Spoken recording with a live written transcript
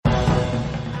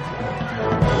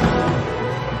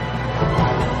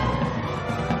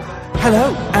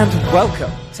Hello and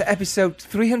welcome to episode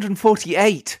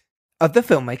 348 of the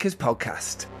Filmmakers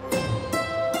Podcast.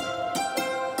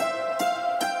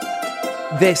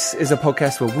 This is a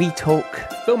podcast where we talk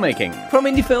filmmaking, from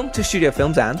indie film to studio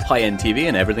films and high-end TV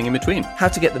and everything in between. how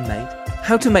to get them made,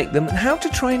 how to make them, and how to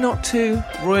try not to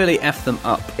Royally F them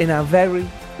up. in our very,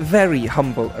 very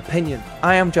humble opinion.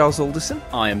 I am Giles Alderson.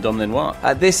 I am Dom Lenoir.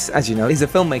 This, as you know, is a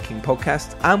filmmaking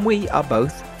podcast, and we are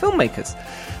both filmmakers.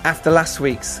 After last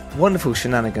week's wonderful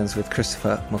shenanigans with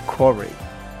Christopher McQuarrie,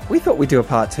 we thought we'd do a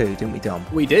part two, didn't we, Dom?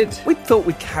 We did. We thought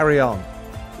we'd carry on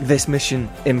this Mission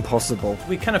Impossible.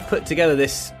 We kind of put together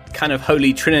this kind of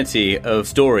holy trinity of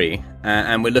story,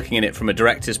 and we're looking at it from a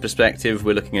director's perspective,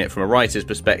 we're looking at it from a writer's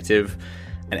perspective,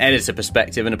 an editor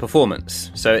perspective, and a performance.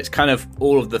 So it's kind of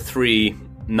all of the three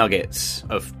nuggets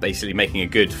of basically making a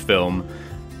good film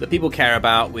that people care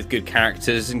about with good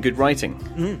characters and good writing.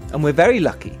 And we're very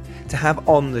lucky to have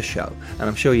on the show, and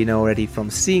I'm sure you know already from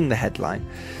seeing the headline,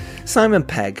 Simon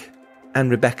Pegg and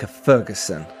Rebecca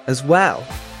Ferguson, as well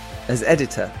as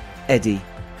editor Eddie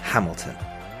Hamilton.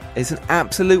 It's an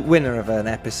absolute winner of an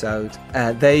episode.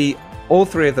 All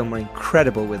three of them were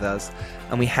incredible with us,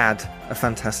 and we had a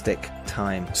fantastic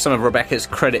time. Some of Rebecca's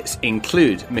credits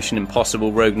include Mission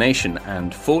Impossible, Rogue Nation,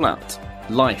 and Fallout.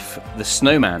 Life, The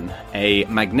Snowman, a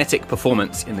magnetic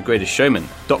performance in The Greatest Showman,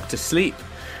 Dr. Sleep,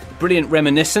 Brilliant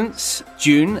Reminiscence,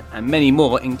 June, and many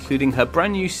more, including her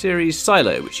brand new series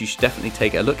Silo, which you should definitely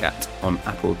take a look at on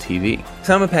Apple TV.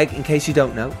 Simon Pegg, in case you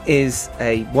don't know, is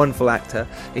a wonderful actor.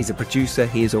 He's a producer,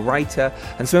 he is a writer,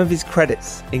 and some of his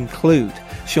credits include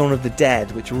Shaun of the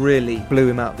Dead, which really blew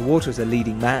him out of the water as a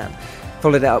leading man.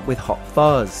 Followed it up with Hot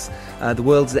Fuzz, The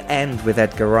World's End with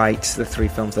Edgar Wright, the three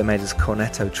films they made as a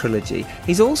Cornetto trilogy.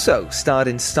 He's also starred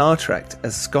in Star Trek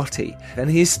as Scotty,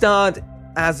 and he's starred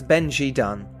as Benji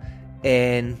Dunn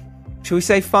in, shall we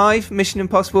say, 5 Mission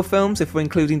Impossible films, if we're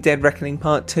including Dead Reckoning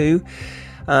Part 2.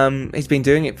 He's been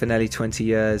doing it for nearly 20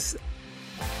 years.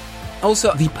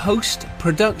 Also, the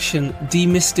post-production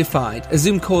demystified, a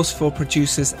Zoom course for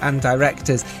producers and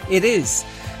directors. It is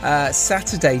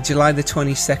Saturday, July the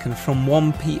 22nd from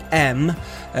 1 p.m.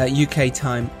 UK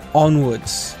time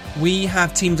onwards. We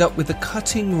have teamed up with the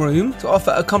Cutting Room to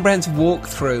offer a comprehensive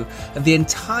walkthrough of the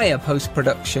entire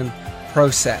post-production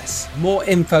process. More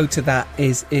info to that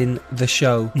is in the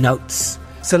show notes.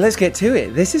 So let's get to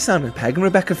it. This is Simon Pegg and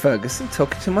Rebecca Ferguson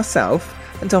talking to myself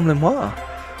and Dom Lenoir.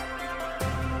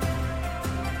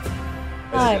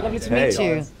 Hi, lovely to meet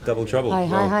you. Double trouble. Hi.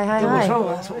 Double trouble,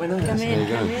 that's what we're known Come as.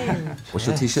 in. What's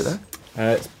your t-shirt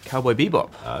there? It's Cowboy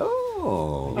Bebop. Oh.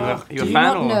 You a Do you fan?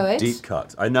 not or? know it? Deep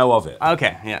cut. I know of it.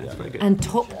 Okay, yeah, it's pretty good. And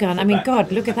Top Gun. I mean,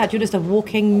 God, look at that. You're just a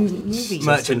walking movie.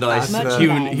 Merchandise.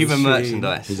 Merchandise. Human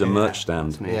merchandise. He's a merch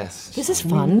stand. Yes. This is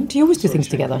fun. Do you always do things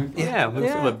together? Yeah, we've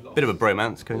got a bit of a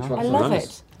bromance going on. I love Nice.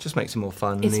 it. Just makes it more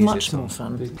fun. and It's easier much to- more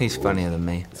fun. He's funnier than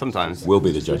me. Sometimes. We'll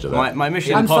be the judge of that. My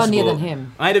Mission I'm Impossible. funnier than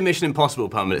him. I had a Mission Impossible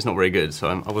pun, but it's not very good, so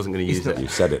I wasn't going to use it.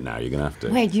 You've said it now. You're going to have to.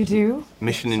 Wait, you do?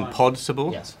 Mission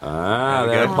Impossible? Yes. Ah,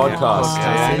 There they're we a go. podcast.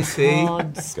 Yeah. See?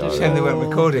 Gods, Got it. Shame they weren't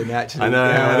recording, actually. I know.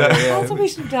 That's what we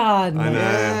should have done. I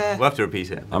know. We'll have to repeat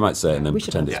it. I might say it and then We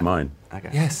should pretend have- it's mine. Okay.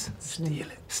 Yes.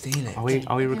 Steal it.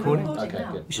 Are we recording?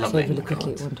 We should say really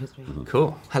quickly. 1, 2, 3.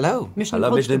 Cool. Hello. Hello,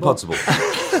 Mission Impossible.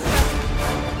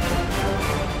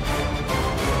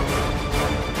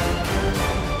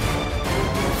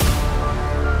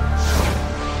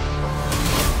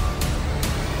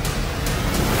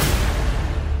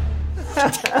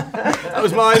 That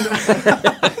was mine.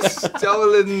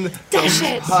 Stolen. Dash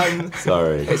it. Pun.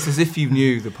 Sorry. It's as if you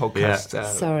knew the podcast.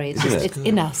 Sorry, it's, Isn't just, it? it's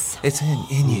in us. It's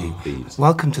in you. Thieves.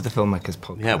 Welcome to the Filmmakers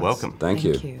Podcast. Yeah, welcome. Thank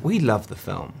you. We love the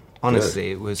film. Honestly,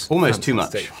 it was Almost too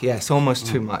fantastic. much. Yes, almost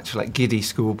too much. Like giddy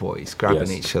schoolboys grabbing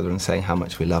Yes. each other and saying how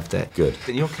much we loved it. Good.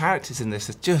 And your characters in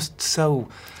this are just so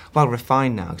well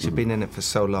refined now because you've been in it for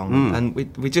so long, and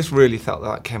we just really felt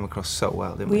that came across so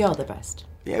well, didn't we? We are the best.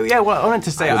 Yeah. Well, I wanted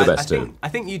to say, You're the best too. I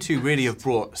think you two really have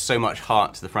brought so much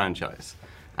heart to the franchise.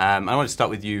 I want to start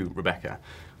with you, Rebecca.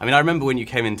 I mean, I remember when you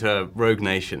came into Rogue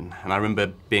Nation, and I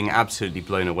remember being absolutely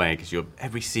blown away because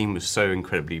every scene was so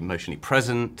incredibly emotionally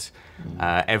present.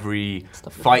 Every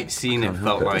fight scene, it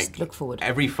felt like Just look forward.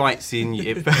 every fight scene.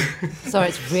 Sorry,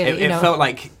 it's really, It felt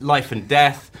like life and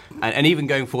death, and even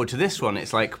going forward to this one,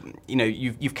 it's like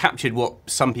you've captured what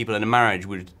some people in a marriage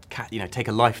would take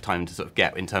a lifetime to sort of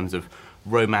get in terms of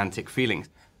romantic feelings.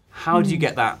 How do you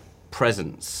get that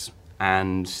presence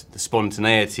and the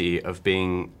spontaneity of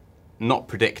being not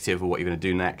predictive of what you're going to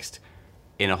do next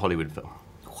in a Hollywood film?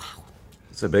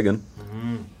 It's a big one.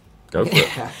 Go for it.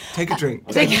 Take a drink.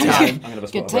 Take your time.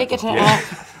 it out.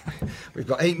 We've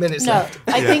got 8 minutes No, left.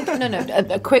 I think,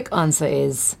 a quick answer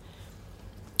is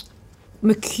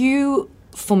McHugh,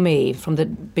 for me, from the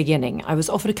beginning, I was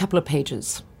offered a couple of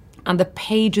pages, and the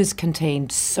pages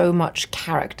contained so much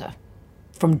character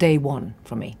from day one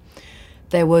for me.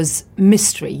 There was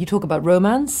mystery. You talk about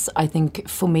romance, I think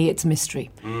for me it's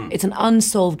mystery. It's an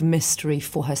unsolved mystery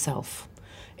for herself.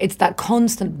 It's that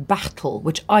constant battle,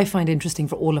 which I find interesting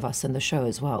for all of us in the show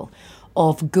as well,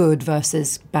 of good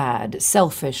versus bad,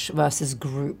 selfish versus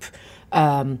group,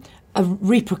 a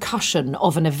repercussion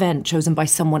of an event chosen by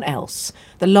someone else,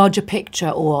 the larger picture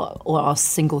or our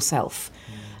single self.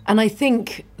 And I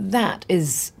think that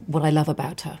is what I love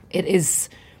about her. It is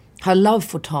her love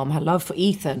for Tom, her love for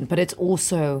Ethan, but it's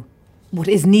also what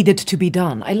is needed to be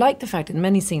done. I like the fact in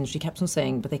many scenes she kept on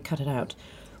saying, but they cut it out,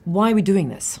 why are we doing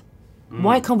this?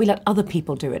 Why can't we let other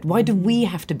people do it? Why do we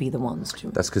have to be the ones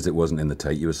to... That's because it wasn't in the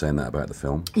take. You were saying that about the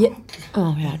film. Yeah.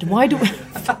 Oh, yeah. Why do we...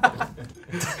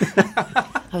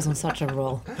 I was on such a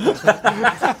roll.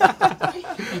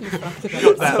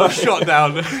 Shot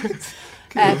down.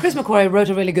 Chris McQuarrie wrote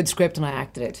a really good script and I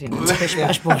acted it. Bish,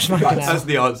 bash, bosh, That's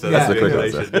the answer. Yeah. That's the quick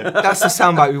explanation. answer. That's the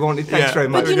soundbite we wanted. Thanks Yeah. very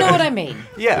much. But you know what I mean.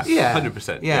 Yeah, Yeah.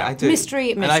 100%. Yeah, I do.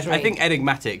 Mystery. And I think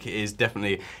enigmatic is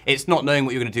definitely, it's not knowing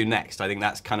what you're going to do next. I think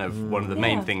that's kind of one of the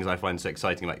main things I find so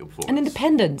exciting about your performance. And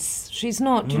independence. She's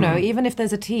not, even if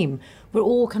there's a team, we're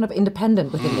all kind of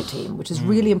independent within the team, which is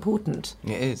really important.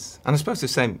 It is. And I suppose the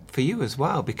same for you as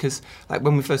well, because like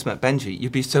when we first met Benji,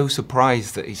 you'd be so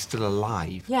surprised that he's still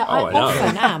alive. Yeah, Oh, I know. I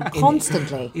often am,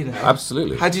 constantly. You know.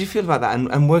 Absolutely. How did you feel about that?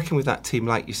 And working with that team,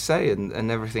 like you say,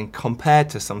 and everything compared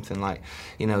to something like,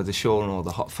 the Shawn or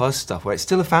the Hot Fuzz stuff, where it's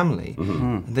still a family.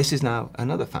 And this is now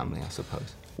another family, I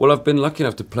suppose. Well, I've been lucky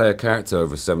enough to play a character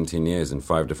over 17 years in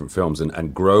 5 different films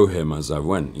and grow him as I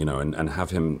went, and have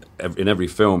him, in every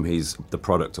film, he's the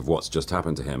product of what's just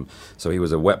happened to him. So he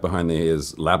was a wet behind the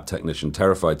ears lab technician,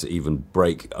 terrified to even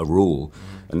break a rule.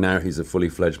 And now he's a fully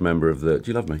fledged member of the... Do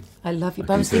you love me? I love you.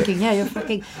 But I was thinking, you're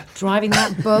fucking driving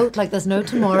that boat like there's no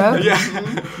tomorrow.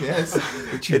 Yes,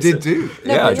 which you did do.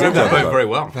 Yeah, I drove that boat very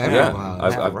well. Very Yeah,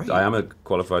 well. I am a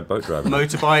qualified boat driver.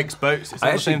 Motorbikes, boats, it's all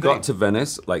I the actually same got thing. to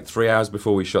Venice like 3 hours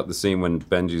before we shot the scene when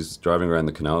Benji's driving around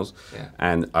the canals. Yeah.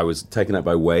 And I was taken out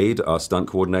by Wade, our stunt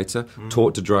coordinator,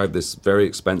 taught to drive this very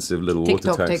expensive little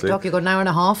water taxi. TikTok, you got an hour and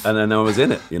a half. And then I was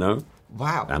in it,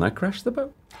 Wow. And I crashed the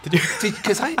boat.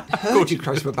 Because I heard you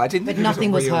crash, but I didn't But think it was a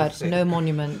nothing was real hurt, thing. no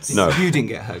monuments. No. You didn't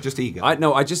get hurt, just ego.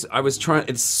 I was trying.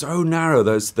 It's so narrow,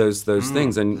 those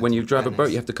things. And when you drive a boat,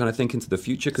 you have to kind of think into the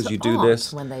future because It's you do art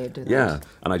this. when they do that. Yeah.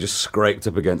 And I just scraped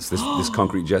up against this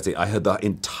concrete jetty. I heard the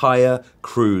entire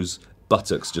crew's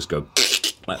buttocks just go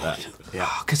like that. Yeah.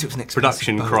 Because it was an expensive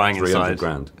Production boat. crying 300 inside.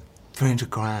 grand. 300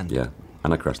 grand. Yeah.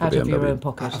 And I crashed the Out BMW. of your own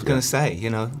pocket. I was going to say,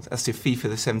 that's your fee for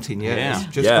the 17 years. Yeah.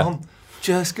 Just Yeah. gone.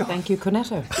 Just gone. Thank you,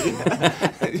 Cornetto.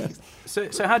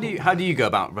 So how do you go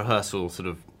about rehearsal, sort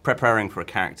of preparing for a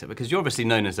character? Because you're obviously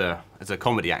known as a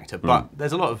comedy actor, but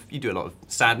there's you do a lot of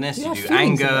sadness, You you have do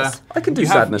feelings in anger. this. I can do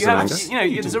sadness and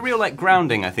anger. There's a real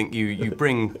grounding I think you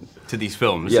bring to these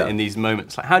films Yeah. in these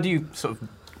moments. Like, how do you sort of?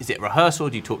 Is it rehearsal?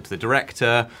 Do you talk to the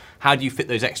director? How do you fit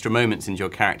those extra moments into your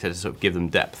character to sort of give them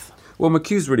depth? Well,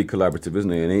 McHugh's really collaborative,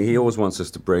 isn't he? And he always wants us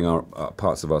to bring our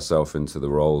parts of ourselves into the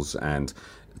roles. And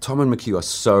Tom and McHugh are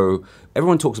so...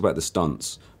 Everyone talks about the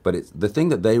stunts, but it's the thing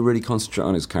that they really concentrate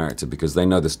on is character, because they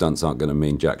know the stunts aren't going to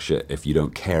mean jack shit if you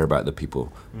don't care about the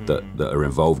people that are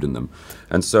involved in them.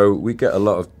 And so we get a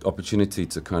lot of opportunity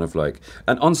to kind of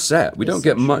And on set, we don't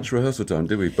get much rehearsal time,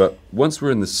 do we? But once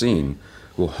we're in the scene,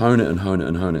 we'll hone it and hone it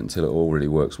and hone it until it all really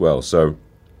works well. So...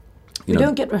 We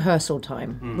don't get rehearsal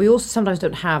time. We also sometimes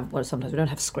don't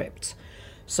have scripts.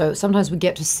 So sometimes we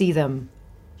get to see them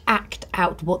act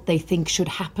out what they think should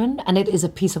happen, and it is a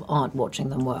piece of art watching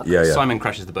them work. Yeah. Simon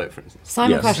crashes the boat, for instance.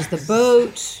 Simon Yes. crashes the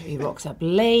boat, he rocks up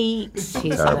late,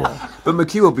 he's But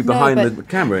McHugh will be behind the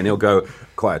camera and he'll go,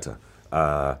 quieter,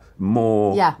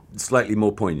 more, slightly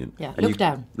more poignant. Yeah, And look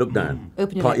down. Look down.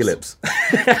 Open your Part lips.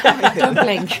 your lips. don't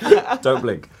blink. Don't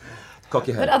blink. Cock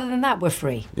your head. But other than that, we're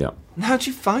free. Yeah. And how do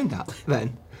you find that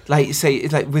then? Like, say,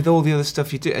 with all the other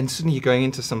stuff you do, and suddenly you're going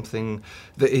into something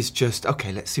that is just,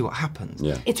 okay, let's see what happens.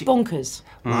 Yeah. It's bonkers.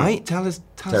 Right? Tell us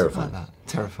Terrifying. about that.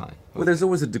 Terrifying. Well, there's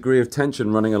always a degree of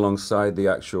tension running alongside the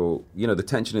actual, the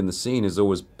tension in the scene is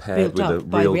always paired Built with up a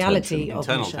by real reality tension. of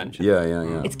Internal the show. tension.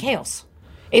 Yeah. It's chaos.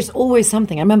 It's always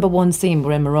something. I remember one scene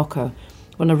we're in Morocco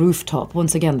on a rooftop.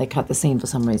 Once again, they cut the scene for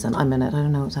some reason. I'm in it. I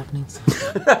don't know what's happening.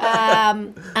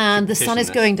 And the sun is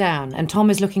going down, and Tom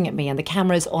is looking at me, and the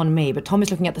camera is on me, but Tom is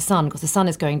looking at the sun because the sun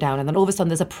is going down, and then all of a sudden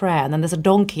there's a prayer, and then there's a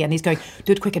donkey, and he's going,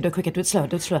 do it quicker, do it quicker, do it slower,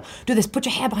 do it slower, do this, put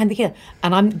your hair behind the ear.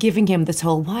 And I'm giving him this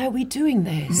whole, why are we doing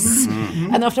this?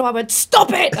 And after a while I went,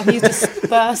 stop it! And he's just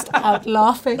burst out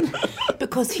laughing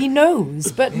because he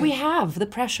knows, but we have the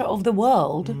pressure of the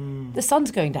world. The sun's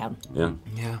going down. Yeah.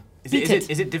 Yeah. Is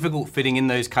it difficult fitting in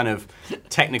those kind of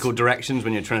technical directions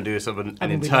when you're trying to do sort of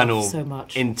an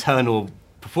internal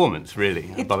performance,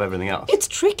 really, above everything else? It's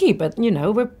tricky, but,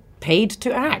 we're paid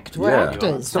to act. We're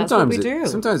actors. That's what we do.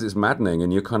 Sometimes it's maddening,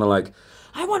 and you're kind of like,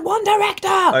 I want one director!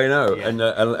 I know. Yeah.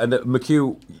 And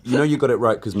McHugh, you got it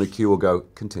right, because McHugh will go,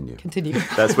 continue.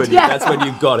 That's when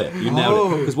you got it. You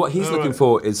nailed it. Because what he's looking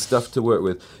for is stuff to work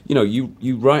with.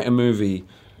 You write a movie...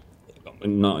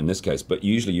 Not in this case, but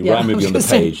usually you write a movie on the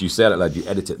page, you say it out loud, you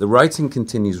edit it. The writing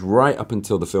continues right up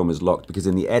until the film is locked, because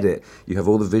in the edit, you have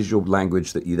all the visual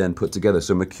language that you then put together.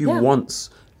 So McHugh wants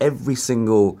every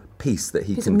single piece that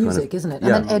he can music, isn't it?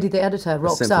 And then Eddie, the editor,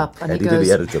 rocks up and Eddie, he goes...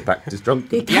 the editor, back to drunk.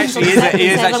 He is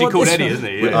actually called Eddie, isn't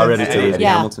he? Our editor is Eddie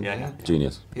Hamilton. Yeah.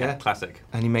 Genius. Yeah, classic.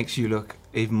 And he makes you look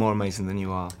even more amazing than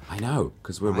you are. I know,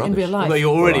 because we're rubbish. In real life. Well,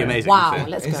 you're already amazing. Wow,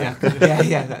 let's go.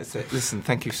 Yeah, that's it. Listen,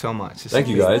 thank you so much. Thank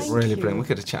you, guys. Really brilliant. We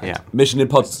could have chatted. Yeah. Mission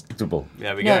Impossible.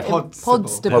 There we go.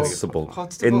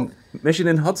 Podstable. In Mission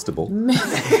in Hudstable.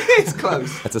 It's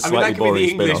close. That's a slightly boring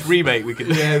spin-off. The English remake we could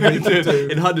do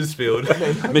in Huddersfield.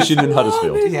 Mission in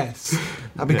Huddersfield. Yes.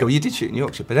 That'd be cool. You did shoot in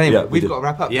Yorkshire. But anyway, we've got to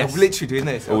wrap up. Yes. I'm literally doing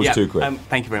this. Always too quick.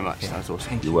 Thank you very much. That was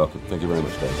awesome. You're welcome. Thank you very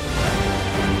much, Dave.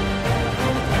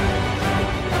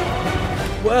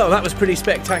 Well, that was pretty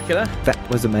spectacular. That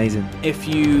was amazing. If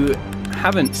you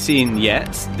haven't seen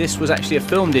yet, this was actually a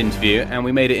filmed interview, and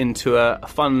we made it into a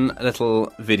fun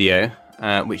little video,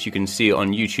 which you can see on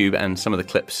YouTube and some of the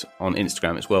clips on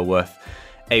Instagram. It's well worth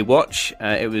a watch.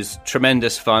 It was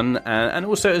tremendous fun, and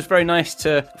also it was very nice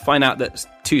to find out that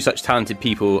two such talented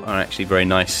people are actually very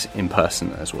nice in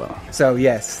person as well. So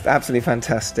yes, absolutely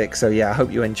fantastic. So yeah, I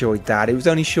hope you enjoyed that. It was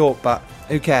only short, but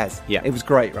who cares? Yeah. It was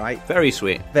great, right? Very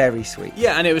sweet. Very sweet.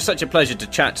 Yeah, and it was such a pleasure to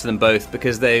chat to them both,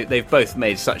 because they've both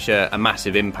made such a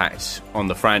massive impact on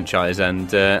the franchise,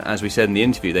 and as we said in the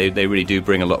interview, they really do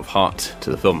bring a lot of heart to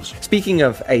the films. Speaking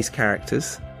of ace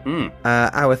characters,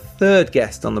 our third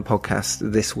guest on the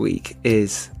podcast this week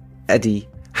is Eddie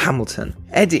Hamilton.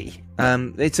 Eddie,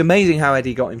 it's amazing how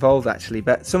Eddie got involved, actually,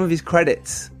 but some of his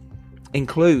credits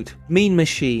include Mean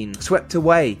Machine, Swept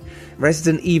Away,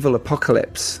 Resident Evil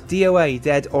Apocalypse, DOA,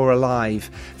 Dead or Alive,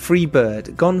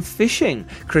 Freebird, Gone Fishing,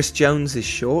 Chris Jones's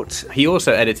short. He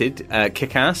also edited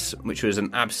Kick-Ass, which was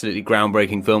an absolutely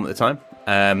groundbreaking film at the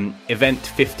time, Event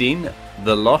 15,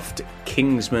 The Loft,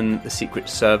 Kingsman, The Secret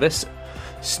Service,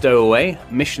 Stowaway,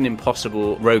 Mission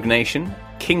Impossible Rogue Nation,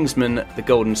 Kingsman The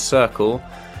Golden Circle,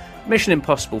 Mission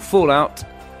Impossible Fallout,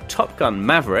 Top Gun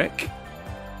Maverick,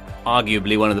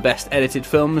 arguably one of the best edited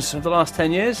films of the last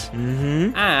 10 years,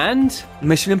 and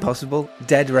Mission Impossible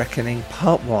Dead Reckoning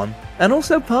Part 1 and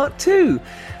also Part 2.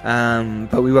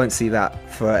 But we won't see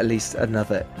that for at least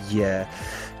another year.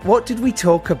 What did we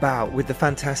talk about with the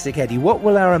fantastic Eddie? What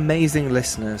will our amazing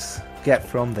listeners get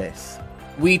from this?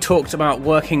 We talked about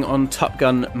working on Top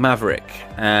Gun Maverick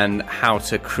and how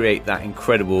to create that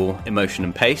incredible emotion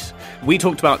and pace. We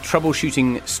talked about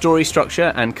troubleshooting story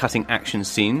structure and cutting action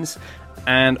scenes,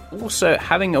 and also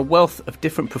having a wealth of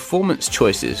different performance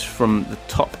choices from the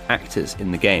top actors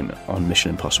in the game on Mission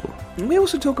Impossible. And we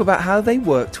also talk about how they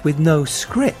worked with no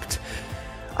script.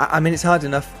 I mean, it's hard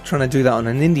enough trying to do that on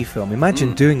an indie film.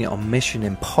 Imagine doing it on Mission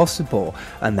Impossible,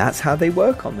 and that's how they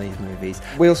work on these movies.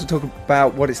 We also talk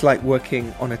about what it's like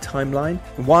working on a timeline,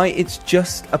 why it's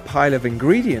just a pile of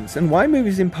ingredients, and why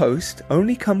movies in post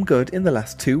only come good in the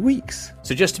last 2 weeks.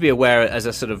 So just to be aware, as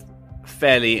a sort of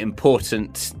fairly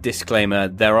important disclaimer,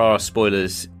 there are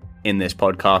spoilers in this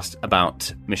podcast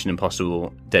about Mission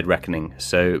Impossible Dead Reckoning,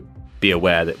 so be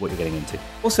aware that what you're getting into.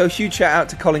 Also, a huge shout out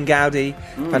to Colin Gowdy,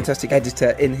 fantastic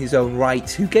editor in his own right,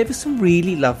 who gave us some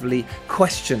really lovely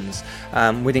questions.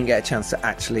 We didn't get a chance to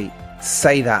actually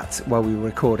say that while we were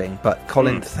recording, but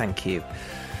Colin, thank you.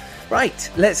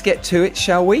 Right, let's get to it,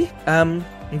 shall we?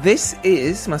 This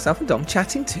is myself and Dom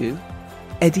chatting to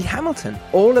Eddie Hamilton,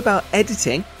 all about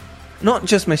editing, not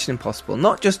just Mission Impossible,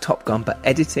 not just Top Gun, but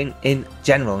editing in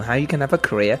general, and how you can have a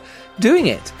career doing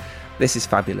it. This is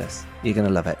fabulous. You're going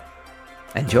to love it.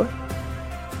 Enjoy.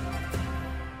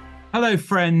 Hello,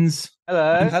 friends.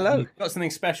 Hello. Hello. Got something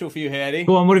special for you here, Eddie.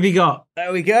 Go on, what have you got?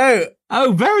 There we go.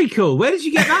 Oh, very cool. Where did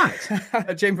you get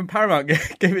that? Jane from Paramount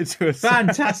gave it to us.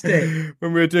 Fantastic.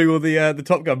 When we were doing all the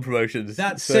Top Gun promotions.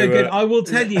 That's so good. I will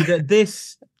tell you that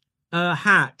this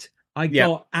hat I Yeah.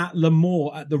 got at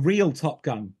Lemoore at the real Top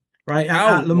Gun, right?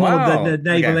 At Lemoore, wow. the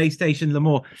Naval Okay. Air Station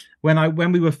Lemoore.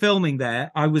 When we were filming there,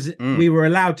 we were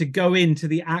allowed to go into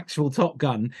the actual Top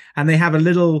Gun, and they have a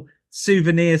little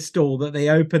souvenir store that they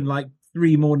open like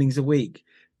 3 mornings a week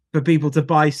for people to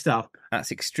buy stuff.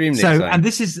 That's extremely So, exciting. and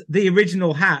this is the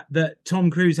original hat that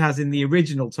Tom Cruise has in the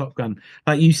original Top Gun.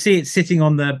 Like you see it sitting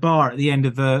on the bar at the end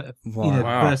of the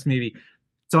Wow. first movie.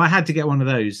 So I had to get one of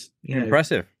those.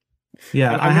 Impressive.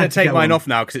 Yeah, I'm going to take mine off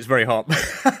now because it's very hot.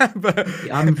 But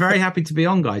I'm very happy to be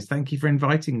on, guys. Thank you for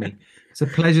inviting me. It's a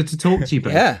pleasure to talk to you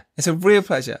both. Yeah, it's a real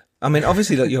pleasure. I mean,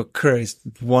 obviously, look, your career is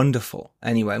wonderful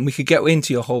anyway, and we could get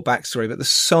into your whole backstory, but there's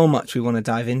so much we want to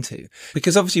dive into.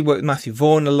 Because obviously you worked with Matthew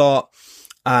Vaughn a lot,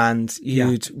 and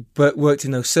you'd worked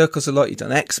in those circles a lot, you'd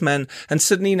done X-Men, and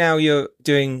suddenly now you're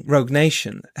doing Rogue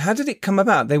Nation. How did it come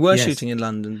about? They were shooting in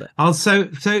London, but... So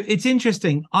it's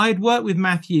interesting. I'd worked with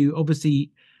Matthew,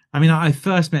 obviously. I mean, I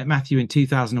first met Matthew in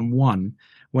 2001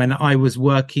 when I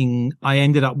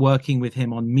ended up working with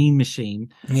him on Mean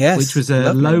Machine, which was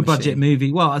a low budget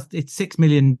movie. Well, it's £6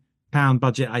 million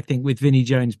budget, I think, with Vinnie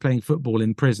Jones playing football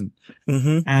in prison.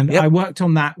 Mm-hmm. And I worked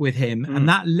on that with him, and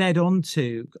that led on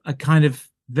to a kind of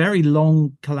very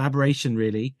long collaboration,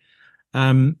 really.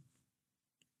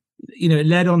 It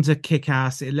led on to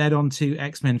Kick-Ass. It led on to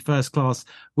X-Men First Class,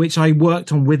 which I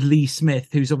worked on with Lee Smith,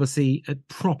 who's obviously a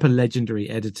proper legendary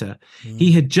editor.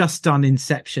 He had just done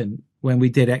Inception when we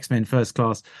did X-Men First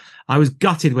Class. I was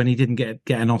gutted when he didn't get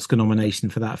an Oscar nomination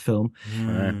for that film.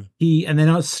 And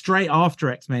then straight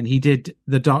after X-Men, he did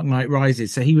The Dark Knight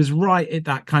Rises. So he was right at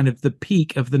that kind of the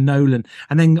peak of the Nolan.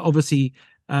 And then obviously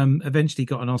eventually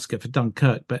got an Oscar for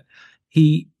Dunkirk. But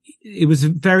it was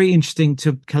very interesting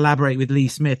to collaborate with Lee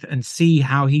Smith and see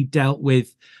how he dealt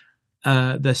with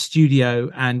the studio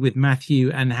and with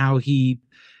Matthew, and how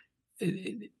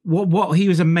what he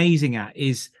was amazing at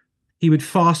is he would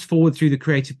fast forward through the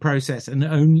creative process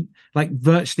and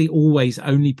virtually always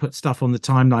only put stuff on the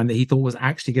timeline that he thought was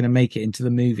actually going to make it into the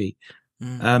movie.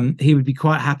 He would be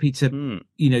quite happy to,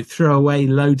 throw away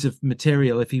loads of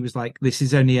material if he was like, this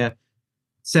is only a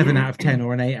 7 out of 10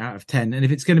 or an 8 out of 10. And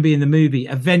if it's going to be in the movie,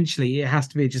 eventually it has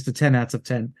to be just a 10 out of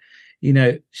 10,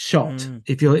 shot.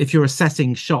 If you're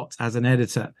assessing shots as an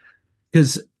editor,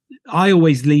 because I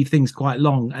always leave things quite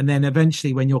long. And then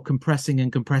eventually when you're compressing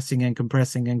and compressing and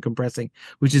compressing and compressing,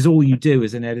 which is all you do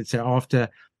as an editor after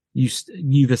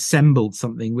you've assembled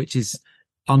something which is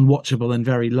unwatchable and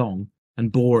very long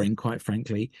and boring, quite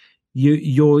frankly,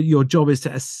 your job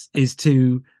is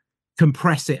to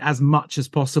compress it as much as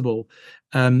possible,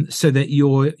 so that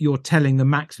you're telling the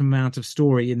maximum amount of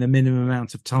story in the minimum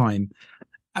amount of time,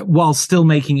 while still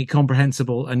making it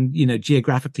comprehensible and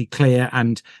geographically clear,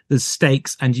 and there's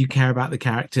stakes and you care about the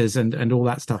characters and all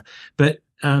that stuff. But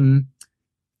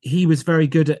he was very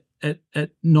good at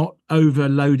not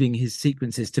overloading his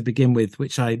sequences to begin with,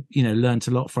 which I learned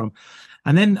a lot from.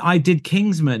 And then I did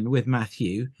Kingsman with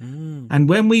Matthew, and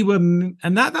when we were,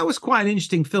 and that was quite an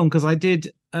interesting film, because I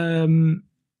did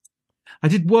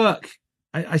work.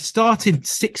 I started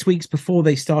 6 weeks before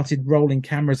they started rolling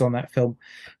cameras on that film,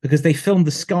 because they filmed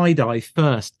the skydive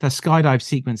first, the skydive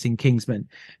sequence in Kingsman.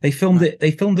 They filmed it.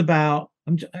 They filmed about,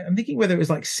 I'm thinking whether it was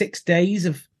like 6 days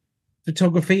of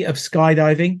photography of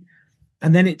skydiving.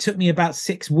 And then it took me about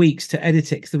 6 weeks to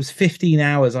edit it, because there was 15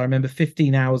 hours. I remember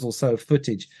 15 hours or so of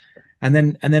footage. And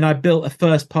then I built a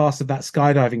first pass of that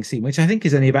skydiving scene, which I think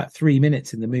is only about 3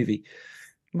 minutes in the movie.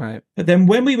 Right. But then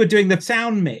when we were doing the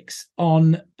sound mix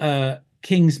on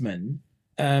Kingsman,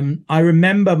 I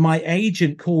remember my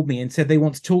agent called me and said they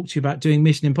want to talk to you about doing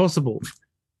Mission Impossible.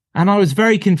 And I was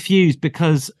very confused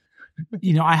because,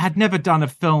 I had never done a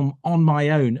film on my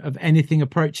own of anything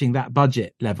approaching that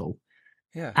budget level.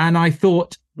 Yeah. And I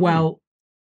thought, well,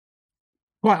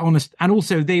 quite honest. And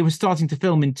also they were starting to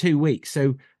film in 2 weeks.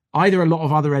 So either a lot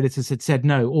of other editors had said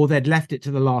no, or they'd left it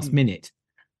to the last minute.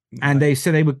 And they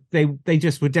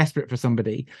just were desperate for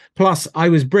somebody. Plus, I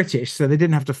was British, so they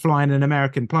didn't have to fly in an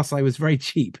American. Plus, I was very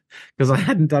cheap because I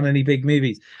hadn't done any big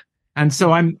movies. And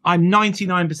so I'm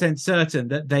 99% certain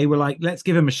that they were like, let's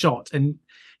give him a shot. And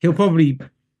we'll probably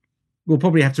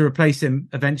have to replace him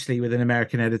eventually with an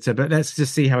American editor, but let's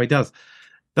just see how he does.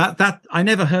 That I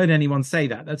never heard anyone say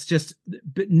that. That's just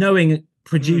knowing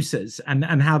producers and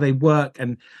how they work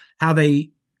and how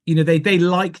they, they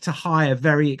like to hire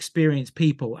very experienced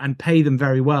people and pay them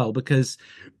very well, because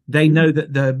they know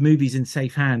that the movie's in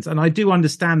safe hands. And I do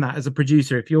understand that as a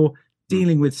producer, if you're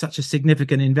dealing with such a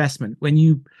significant investment, when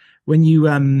you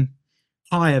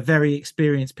hire very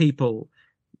experienced people,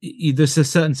 there's a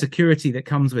certain security that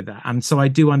comes with that. And so I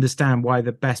do understand why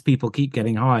the best people keep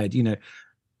getting hired,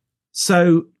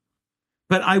 So,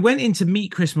 but I went in to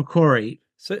meet Chris McQuarrie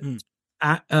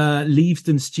at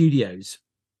Leavesden Studios.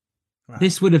 Right.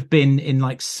 This would have been in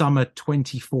like summer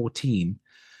 2014.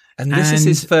 And this is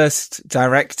his first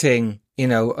directing,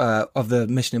 of the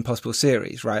Mission Impossible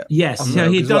series, right? Yes.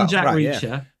 So he had done Jack Reacher.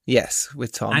 Yeah. Yes,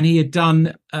 with Tom. And he had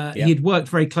done, he had worked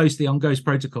very closely on Ghost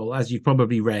Protocol, as you've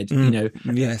probably read,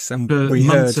 Yes. And for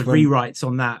months of rewrites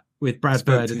on that with Brad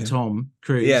Bird and Tom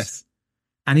Cruise. Yes.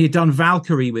 And he had done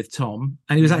Valkyrie with Tom.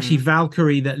 And it was actually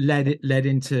Valkyrie that led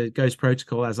into Ghost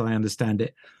Protocol, as I understand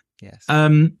it. Yes.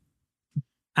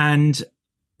 And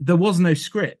there was no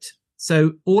script.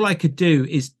 So all I could do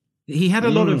is, he had a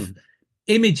lot of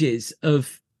images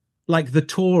of like the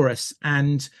Taurus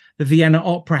and the Vienna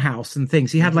Opera House and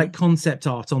things. He had like concept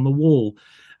art on the wall.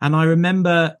 And I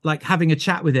remember like having a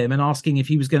chat with him and asking if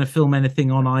he was going to film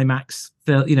anything on IMAX,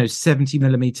 70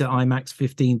 millimeter IMAX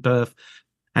 15 perf.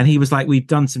 And he was like, we've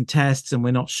done some tests and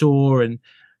we're not sure. And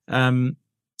in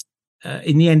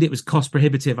the end, it was cost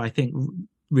prohibitive, I think,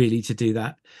 really, to do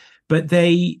that. But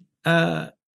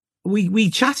we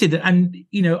chatted, and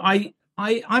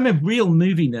I'm a real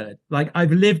movie nerd. Like,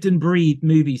 I've lived and breathed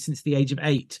movies since the age of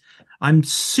 8. I'm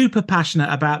super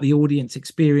passionate about the audience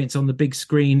experience on the big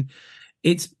screen.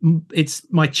 It's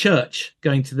my church,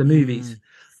 going to the movies.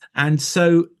 And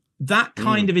so that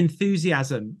kind of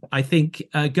enthusiasm, I think,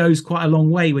 goes quite a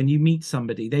long way when you meet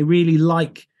somebody. They really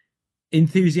like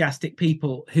enthusiastic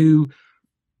people who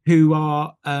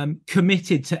are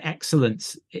committed to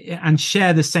excellence and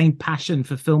share the same passion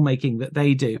for filmmaking that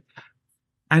they do.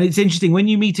 And it's interesting when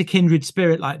you meet a kindred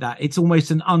spirit like that, it's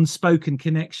almost an unspoken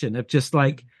connection of just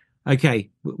like, okay,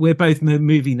 we're both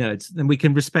movie nerds and we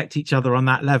can respect each other on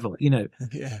that level,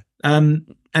 Yeah. And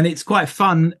it's quite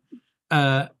fun.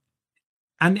 And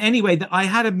anyway, I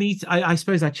had a meet. I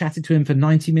suppose I chatted to him for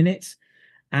 90 minutes,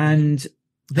 and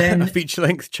then a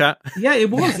feature-length chat. Yeah, it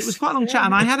was. Yes. It was quite a long chat,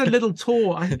 and I had a little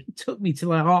tour. I think it took me to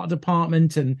the art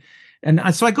department, and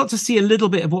so I got to see a little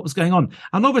bit of what was going on.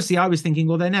 And obviously, I was thinking,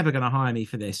 well, they're never going to hire me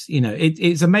for this.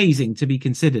 It's amazing to be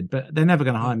considered, but they're never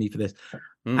going to hire me for this.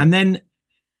 And then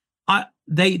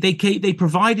they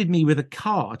provided me with a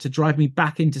car to drive me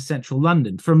back into central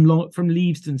London from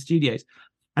Leavesden Studios.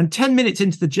 And 10 minutes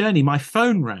into the journey, my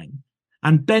phone rang,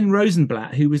 and Ben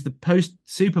Rosenblatt, who was the post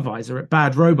supervisor at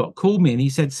Bad Robot, called me and he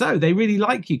said, "So they really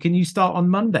like you. Can you start on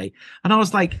Monday?" And I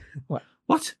was like,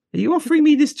 "What? Are you offering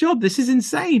me this job? This is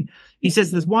insane." He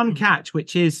says, "There's one catch,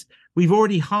 which is we've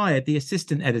already hired the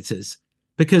assistant editors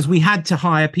because we had to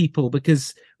hire people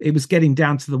because it was getting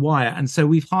down to the wire. And so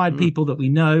we've hired people that we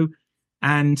know."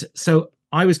 And so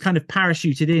I was kind of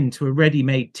parachuted into a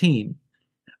ready-made team,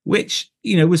 which,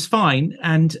 was fine.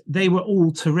 And they were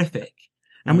all terrific.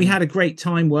 And we had a great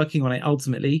time working on it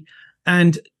ultimately.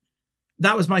 And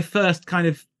that was my first kind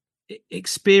of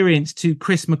experience to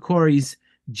Chris McQuarrie's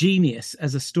genius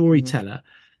as a storyteller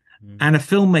and a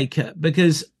filmmaker,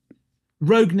 because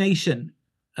Rogue Nation,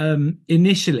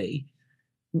 initially,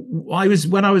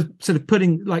 when I was sort of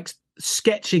putting, like,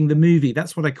 sketching the movie,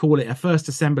 that's what I call it, a first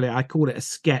assembly, I call it a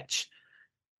sketch.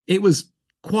 It was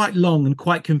quite long and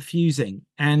quite confusing,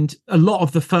 and a lot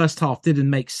of the first half didn't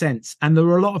make sense, and there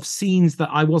were a lot of scenes that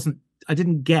I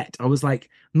didn't get. I was like,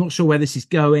 I'm not sure where this is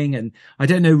going, and I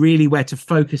don't know really where to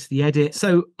focus the edit.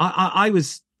 So I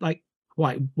was like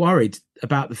quite worried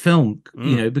about the film,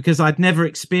 because I'd never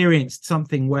experienced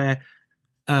something where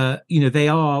they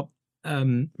are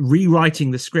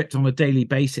rewriting the script on a daily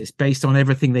basis based on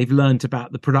everything they've learned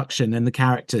about the production and the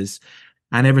characters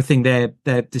and everything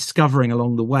they're discovering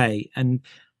along the way. And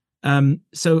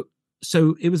so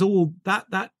it was all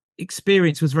that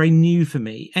experience was very new for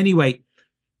me. Anyway,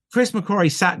 Chris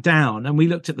McQuarrie sat down and we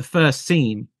looked at the first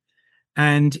scene,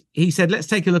 and he said, "Let's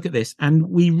take a look at this." And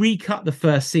we recut the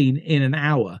first scene in an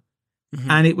hour,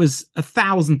 and it was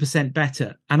 1,000%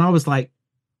 better. And I was like,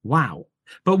 wow.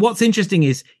 But what's interesting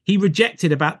is he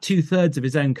rejected about 2/3 of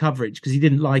his own coverage because he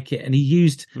didn't like it, and he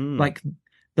used like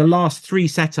the last 3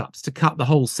 setups to cut the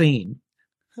whole scene.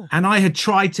 And I had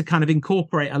tried to kind of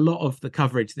incorporate a lot of the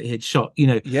coverage that he had shot,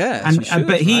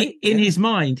 but he, in his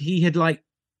mind, he had like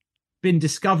been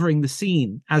discovering the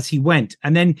scene as he went.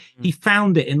 And then he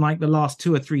found it in like the last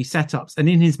 2 or 3 setups. And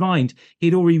in his mind,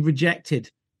 he'd already rejected,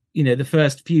 the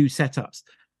first few setups.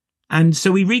 And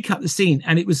so we recut the scene,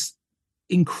 and it was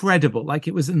incredible. Like,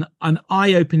 it was an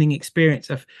eye-opening experience.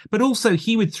 But also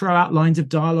he would throw out lines of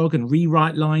dialogue and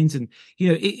rewrite lines, and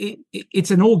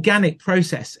it's an organic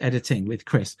process, editing with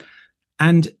Chris.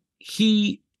 And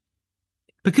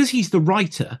because he's the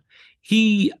writer,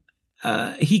 he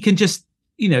can just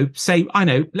say, I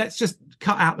know, let's just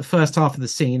cut out the first half of the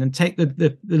scene and take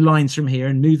the lines from here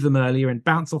and move them earlier and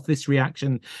bounce off this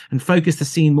reaction and focus the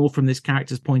scene more from this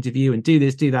character's point of view and do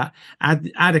this, do that,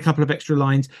 add a couple of extra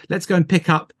lines. Let's go and pick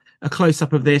up a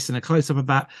close-up of this and a close-up of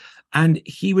that. And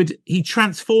he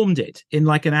transformed it in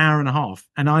like an hour and a half.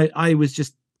 And I was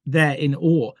just there in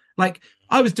awe. Like,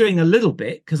 I was doing a little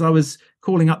bit because I was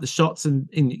calling up the shots and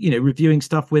reviewing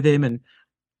stuff with him, and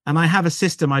I have a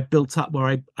system I built up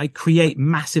where I create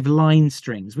massive line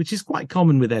strings, which is quite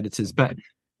common with editors, but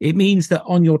it means that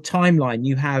on your timeline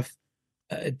you have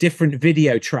different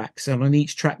video tracks, and on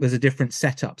each track there's a different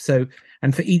setup. So,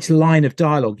 and for each line of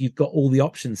dialogue, you've got all the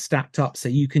options stacked up. So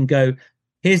you can go,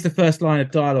 here's the first line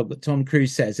of dialogue that Tom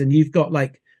Cruise says, and you've got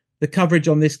like the coverage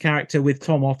on this character with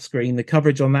Tom off screen, the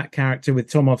coverage on that character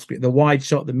with Tom off screen, the wide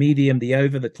shot, the medium, the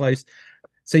over, the close.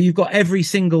 So you've got every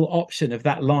single option of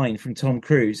that line from Tom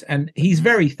Cruise, and he's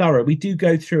very thorough. We do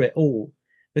go through it all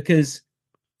because,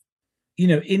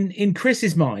 in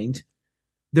Chris's mind,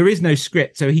 there is no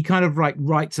script. So he kind of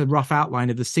writes a rough outline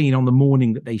of the scene on the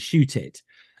morning that they shoot it.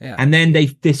 Yeah. And then they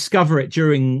discover it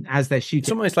as they're shooting.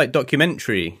 It's almost like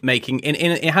documentary making.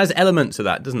 It has elements of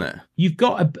that, doesn't it? You've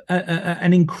got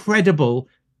an incredible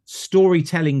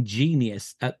storytelling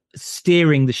genius at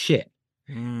steering the ship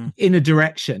in a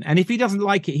direction, and if he doesn't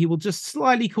like it, he will just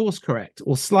slightly course correct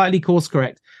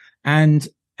and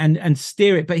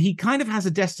steer it. But he kind of has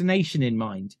a destination in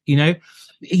mind.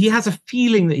 He has a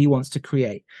feeling that he wants to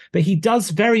create, but he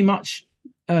does very much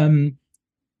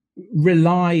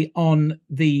rely on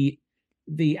the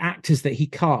actors that he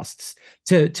casts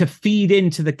to feed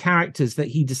into the characters that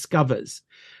he discovers,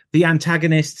 the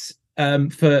antagonists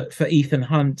for Ethan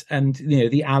Hunt, and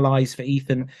the allies for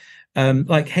Ethan.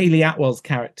 Like Hayley Atwell's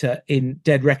character in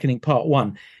Dead Reckoning Part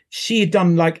 1, she had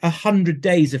done like 100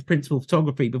 days of principal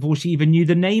photography before she even knew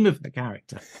the name of the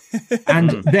character.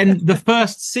 And then the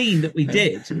first scene that we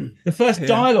did, the first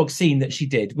dialogue scene that she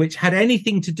did, which had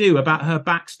anything to do about her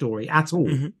backstory at all.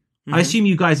 Mm-hmm. I assume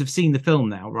you guys have seen the film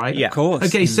now, right? Yeah, of course.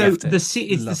 Okay, so it's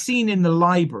the scene in the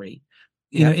library,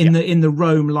 in the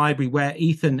Rome library, where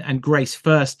Ethan and Grace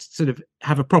first sort of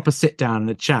have a proper sit down and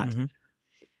a chat. Mm-hmm.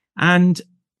 And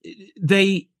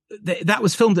that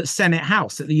was filmed at Senate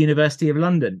House at the University of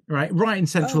London, right in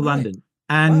central London.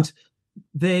 And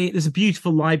there's a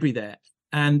beautiful library there,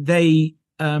 and they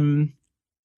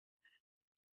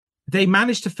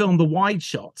managed to film the wide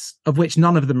shots, of which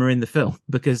none of them are in the film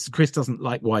because Chris doesn't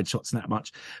like wide shots that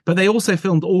much. But they also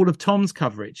filmed all of Tom's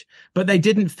coverage, but they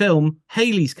didn't film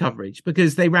Hayley's coverage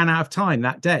because they ran out of time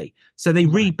that day. So they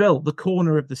rebuilt the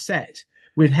corner of the set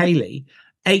with Hayley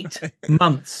 8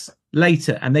 months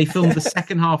later, and they filmed the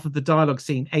second half of the dialogue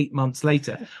scene 8 months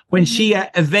later, when she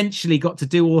eventually got to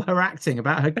do all her acting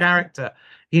about her character,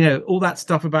 all that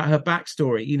stuff about her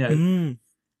backstory,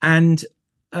 and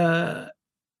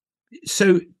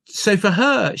so for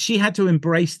her, she had to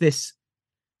embrace this.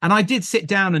 And I did sit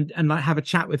down and like have a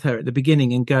chat with her at the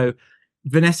beginning and go,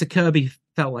 Vanessa Kirby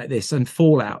felt like this, and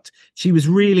Fallout, she was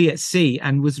really at sea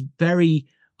and was very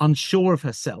unsure of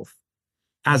herself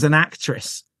as an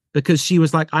actress, because she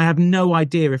was like, I have no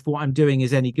idea if what I'm doing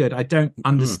is any good. I don't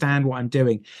understand what I'm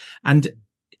doing. And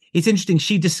it's interesting.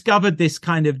 She discovered this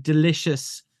kind of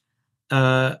delicious,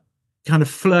 kind of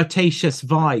flirtatious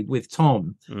vibe with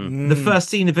Tom. The first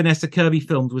scene of Vanessa Kirby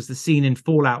filmed was the scene in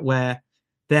Fallout where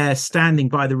they're standing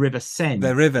by the River Seine.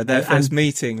 Their first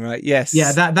meeting, right? Yes.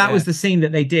 Yeah, that was the scene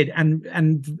that they did.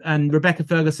 And Rebecca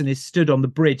Ferguson is stood on the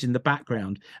bridge in the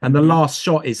background. And the last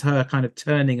shot is her kind of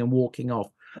turning and walking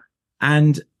off.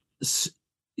 And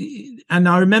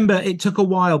I remember it took a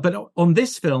while, but on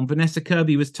this film, Vanessa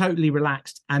Kirby was totally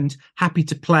relaxed and happy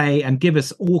to play and give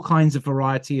us all kinds of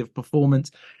variety of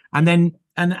performance. And then,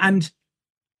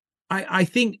 I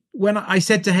think when I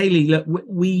said to Hayley, look,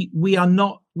 we're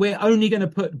only going to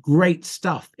put great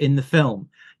stuff in the film.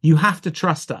 You have to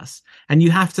trust us, and you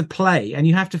have to play, and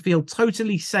you have to feel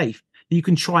totally safe. You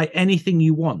can try anything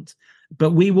you want,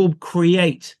 but we will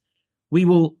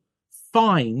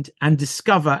find and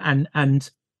discover and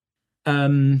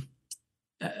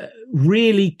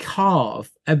really carve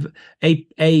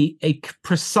a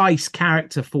precise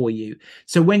character for you.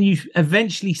 So when you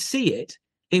eventually see it,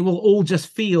 it will all just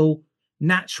feel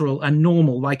natural and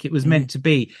normal, like it was meant to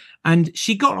be. And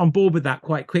she got on board with that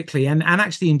quite quickly and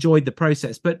actually enjoyed the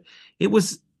process. But it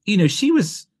was,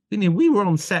 we were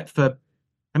on set for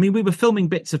I mean, we were filming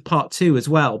bits of part 2 as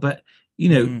well, but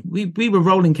we were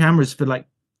rolling cameras for like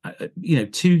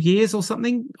 2 years or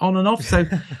something on and off. So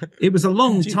it was a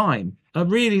long time, a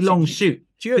really long shoot.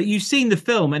 But you've seen the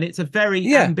film, and it's a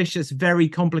very ambitious, very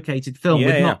complicated film.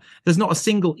 There's not a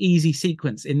single easy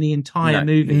sequence in the entire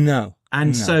movie. No.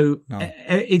 And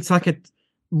it's like a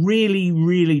really,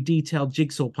 really detailed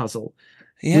jigsaw puzzle,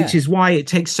 which is why it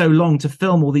takes so long to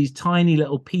film all these tiny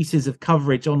little pieces of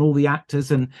coverage on all the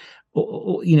actors and,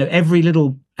 every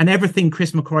little, and everything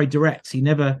Chris McQuarrie directs. He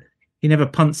never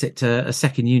punts it to a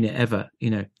second unit ever,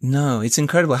 No, it's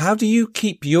incredible. How do you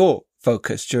keep your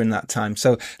focus during that time?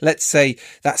 So let's say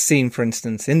that scene, for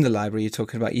instance, in the library you're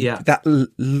talking about,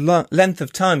 that length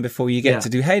of time before you get to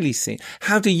do Haley's scene.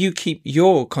 How do you keep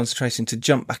your concentration to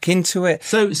jump back into it?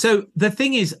 So the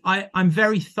thing is, I'm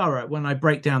very thorough when I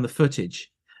break down the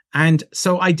footage. And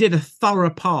so I did a thorough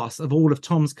pass of all of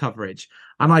Tom's coverage,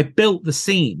 and I built the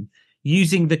scene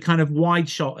using the kind of wide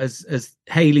shot as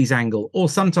Haley's angle, or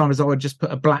sometimes I would just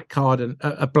put a black card and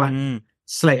a black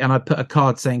slate, and I'd put a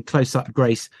card saying close up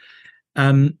Grace.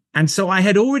 And so I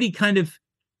had already kind of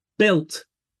built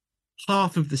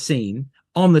half of the scene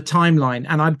on the timeline,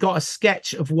 and I'd got a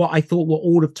sketch of what I thought were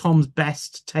all of Tom's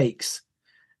best takes.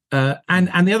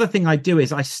 And the other thing I do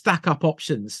is I stack up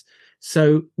options.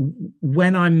 So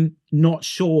when I'm not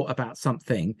sure about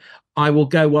something, I will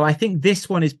go, well, I think this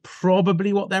one is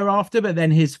probably what they're after, but then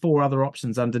here's 4 other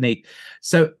options underneath.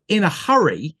 So in a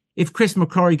hurry, if Chris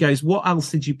McQuarrie goes, what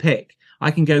else did you pick? I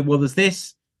can go, well, there's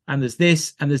this, and there's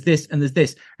this, and there's this, and there's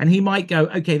this. And he might go,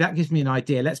 okay, that gives me an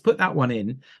idea. Let's put that one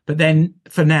in, but then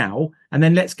for now, and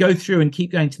then let's go through and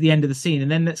keep going to the end of the scene. And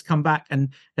then let's come back and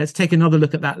let's take another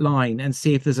look at that line and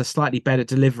see if there's a slightly better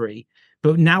delivery.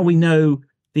 But now we know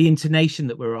the intonation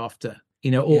that we're after,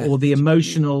 or the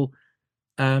emotional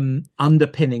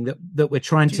underpinning that we're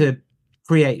trying to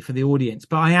create for the audience.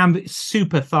 But I am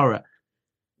super thorough.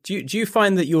 Do you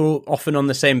find that you're often on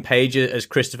the same page as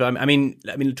Christopher? I mean,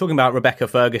 talking about Rebecca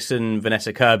Ferguson,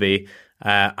 Vanessa Kirby,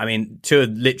 two of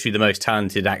literally the most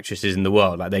talented actresses in the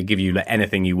world. Like, they give you like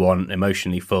anything you want,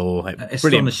 emotionally full,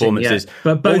 brilliant performances. Yeah.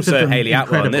 But both also of them Haley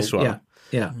Atwell in this one. Yeah.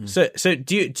 Yeah. So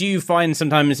do you find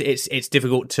sometimes it's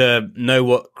difficult to know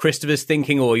what Christopher's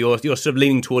thinking, or you're sort of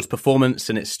leaning towards performance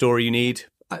and it's story you need?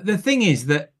 The thing is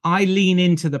that I lean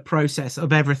into the process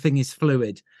of everything is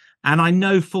fluid, and I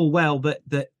know full well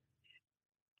that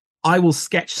I will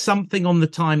sketch something on the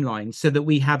timeline so that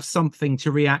we have something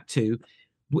to react to,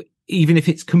 even if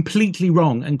it's completely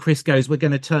wrong. And Chris goes, "We're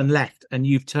going to turn left," and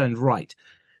you've turned right,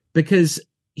 because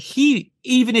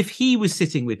even if he was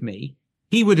sitting with me,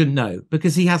 he wouldn't know,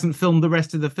 because he hasn't filmed the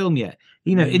rest of the film yet.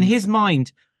 In his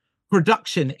mind,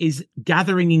 production is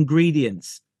gathering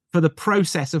ingredients for the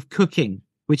process of cooking,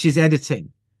 which is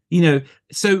editing.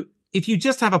 So if you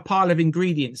just have a pile of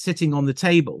ingredients sitting on the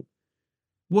table,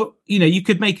 you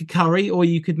could make a curry, or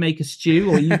you could make a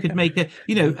stew, or you could make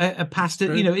a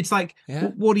pasta. It's like,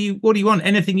 what do you want?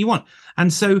 Anything you want.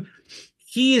 And so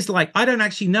he is like, I don't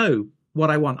actually know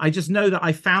what I want. I just know that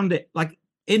I found it. Like,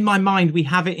 in my mind, we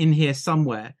have it in here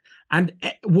somewhere, and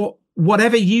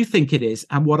whatever you think it is,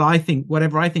 and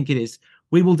whatever I think it is,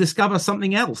 we will discover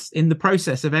something else in the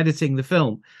process of editing the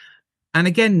film. And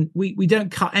again, we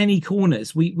don't cut any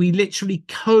corners. We literally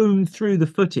comb through the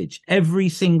footage, every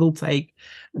single take.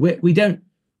 We don't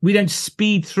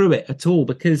speed through it at all,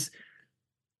 because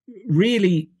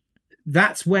really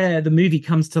that's where the movie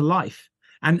comes to life.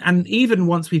 And even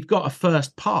once we've got a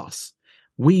first pass,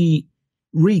 we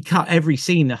recut every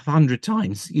scene 100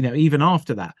 times, even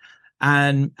after that.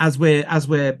 And as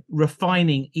we're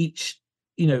refining each,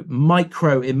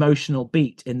 micro emotional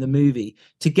beat in the movie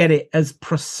to get it as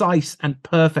precise and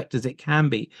perfect as it can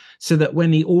be, so that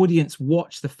when the audience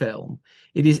watch the film,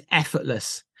 it is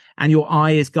effortless, and your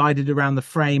eye is guided around the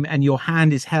frame, and your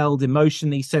hand is held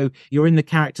emotionally, so you're in the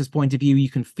character's point of view. You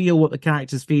can feel what the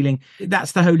character's feeling.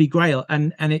 That's the holy grail.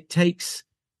 And it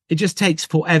just takes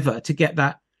forever to get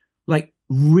that, like,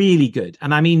 really good.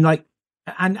 And I mean, like,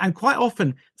 and quite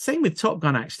often, same with Top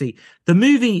Gun, actually, the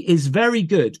movie is very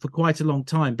good for quite a long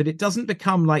time, but it doesn't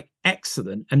become like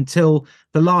excellent until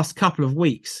the last couple of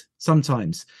weeks,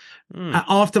 sometimes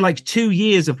after like 2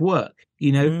 years of work.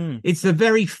 It's the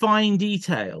very fine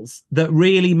details that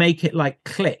really make it like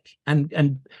click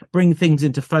and bring things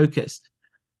into focus.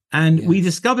 And we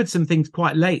discovered some things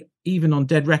quite late, even on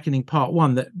Dead Reckoning Part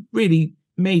 1, that really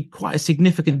made quite a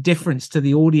significant difference to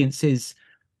the audience's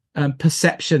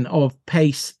perception of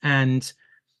pace and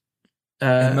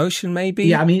emotion, maybe.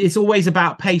 Yeah, I mean, it's always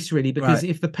about pace, really, because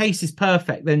if the pace is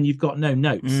perfect, then you've got no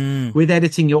notes. With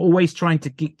editing, you're always trying to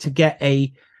get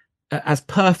a as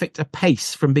perfect a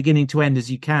pace from beginning to end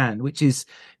as you can, which is,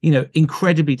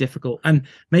 incredibly difficult. And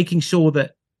making sure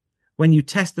that when you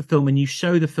test the film and you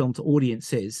show the film to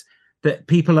audiences, that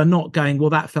people are not going, well,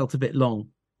 that felt a bit long,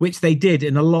 which they did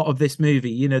in a lot of this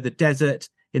movie. The desert,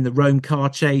 in the Rome car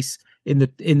chase, in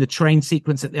the train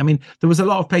sequence. There was a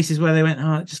lot of places where they went,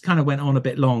 it just kind of went on a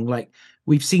bit long. Like,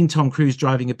 we've seen Tom Cruise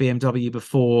driving a BMW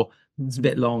before. It's a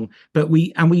bit long, but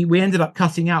we ended up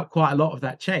cutting out quite a lot of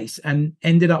that chase and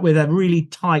ended up with a really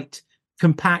tight,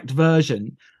 compact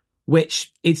version,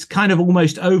 which it's kind of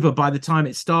almost over by the time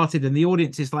it started, and the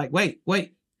audience is like, wait,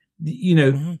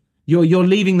 you're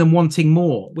leaving them wanting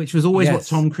more, which was always what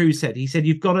Tom Cruise said. He said,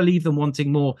 you've got to leave them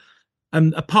wanting more.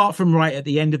 Apart from right at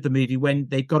the end of the movie when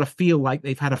they've got to feel like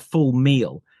they've had a full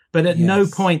meal, but at no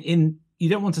point you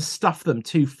don't want to stuff them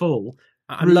too full.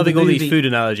 I'm loving all these food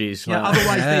analogies. Yeah,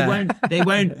 otherwise they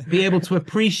won't be able to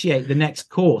appreciate the next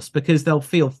course because they'll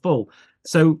feel full.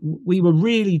 So we were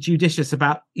really judicious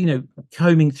about,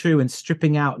 combing through and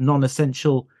stripping out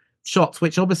non-essential shots,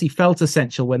 which obviously felt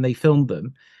essential when they filmed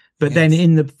them. But then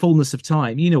in the fullness of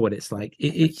time, you know what it's like.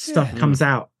 Stuff comes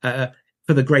out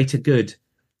for the greater good.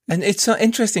 And it's so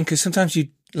interesting because sometimes you,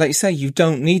 like you say, you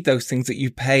don't need those things that you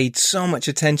paid so much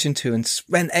attention to and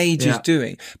spent ages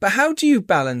doing. But how do you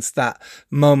balance that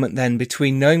moment then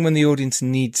between knowing when the audience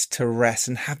needs to rest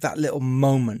and have that little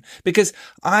moment? Because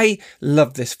I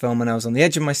loved this film and I was on the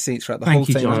edge of my seat throughout the whole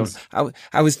thing.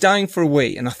 I was dying for a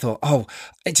wee and I thought, do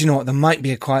you know what? There might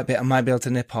be a quiet bit I might be able to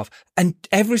nip off. And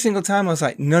every single time I was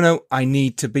like, no, I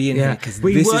need to be in here because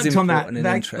this is important and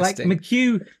interesting. Like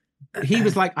McHugh, he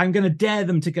was like, I'm going to dare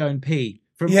them to go and pee.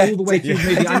 From all the way through the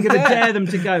movie, I'm going to dare them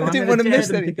to go. I didn't want to miss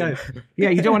anything. Yeah,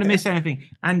 you don't want to miss anything.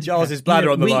 And Giles'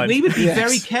 bladder on the line. We would be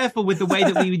very careful with the way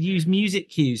that we would use music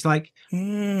cues. Like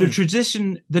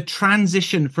the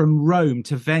transition from Rome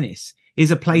to Venice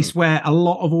is a place where a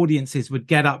lot of audiences would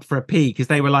get up for a pee because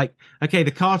they were like, okay,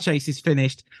 the car chase is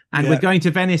finished and we're going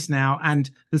to Venice now, and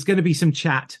there's going to be some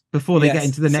chat before they get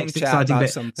into the next exciting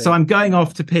bit. Something. So I'm going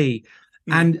off to pee.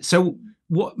 And so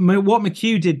what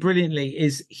McHugh did brilliantly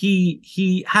is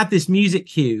he had this music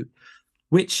cue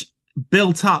which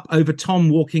built up over Tom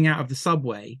walking out of the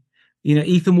subway.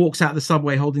 Ethan walks out of the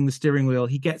subway holding the steering wheel.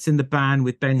 He gets in the van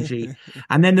with Benji.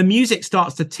 And then the music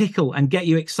starts to tickle and get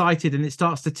you excited, and it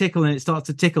starts to tickle and it starts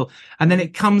to tickle. And then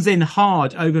it comes in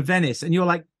hard over Venice. And you're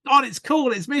like, oh, it's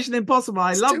cool. It's Mission Impossible.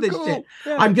 I love this shit.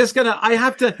 Yeah. I'm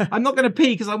not going to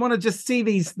pee because I want to just see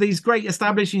these great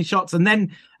establishing shots. And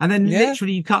then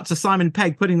literally you cut to Simon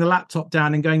Pegg putting the laptop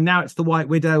down and going, now it's the White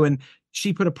Widow and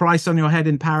she put a price on your head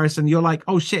in Paris. And you're like,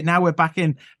 oh shit, now we're back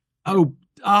in. Oh,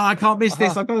 I can't miss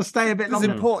this. I've got to stay a bit longer.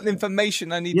 There's important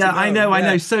information I need to know. I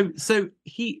know. So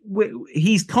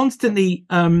he's constantly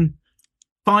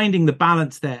finding the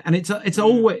balance there, and it's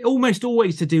almost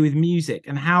always to do with music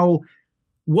and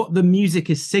what the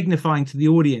music is signifying to the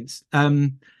audience.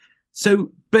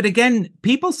 But again,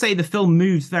 people say the film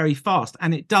moves very fast,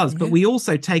 and it does. But we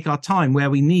also take our time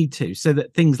where we need to, so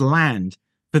that things land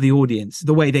for the audience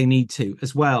the way they need to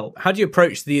as well. How do you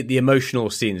approach the emotional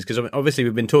scenes? Because obviously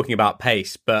we've been talking about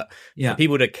pace, but for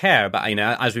people to care about,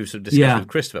 as we've sort of discussed with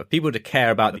Christopher, people to care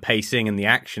about the pacing and the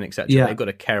action, etc., they've got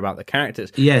to care about the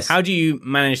characters. Yes. How do you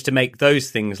manage to make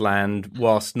those things land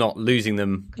whilst not losing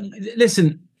them?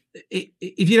 Listen,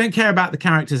 if you don't care about the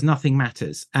characters, nothing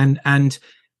matters. And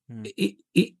it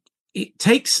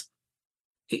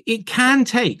can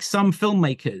take some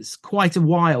filmmakers quite a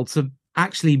while to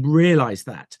actually realize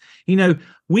that.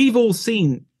 We've all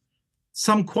seen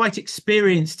some quite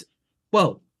experienced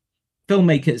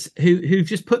filmmakers who've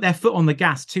just put their foot on the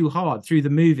gas too hard through the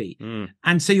movie,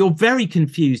 and so you're very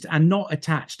confused and not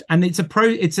attached, and it's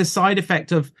a side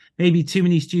effect of maybe too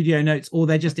many studio notes, or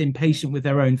they're just impatient with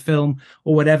their own film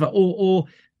or whatever, or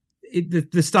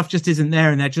the stuff just isn't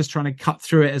there and they're just trying to cut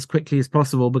through it as quickly as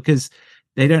possible because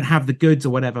they don't have the goods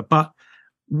or whatever. But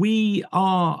we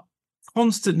are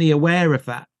constantly aware of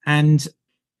that, and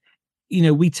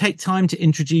we take time to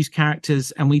introduce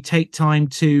characters, and we take time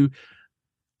to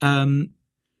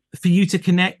for you to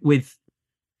connect with.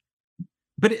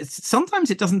 But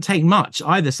sometimes it doesn't take much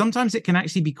either. Sometimes it can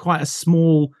actually be quite a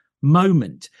small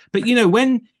moment. But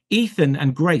when Ethan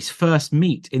and Grace first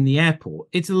meet in the airport,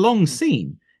 it's a long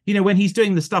scene. When he's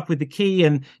doing the stuff with the key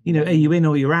and are you in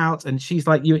or you're out, and she's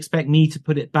like, you expect me to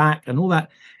put it back and all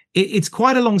that. It's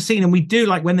quite a long scene, and we do,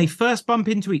 like, when they first bump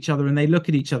into each other and they look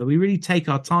at each other, we really take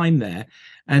our time there.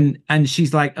 And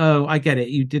she's like, oh, I get it.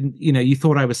 You didn't, you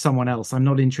thought I was someone else. I'm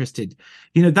not interested.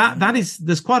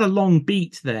 There's quite a long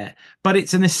beat there, but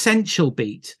it's an essential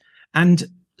beat. And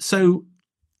so,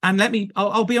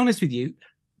 I'll be honest with you,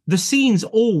 the scenes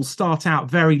all start out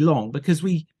very long because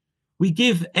we we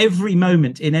give every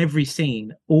moment in every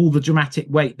scene all the dramatic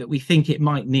weight that we think it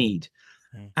might need.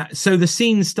 So the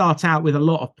scenes start out with a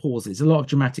lot of pauses, a lot of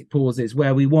dramatic pauses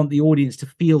where we want the audience to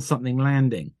feel something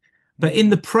landing. But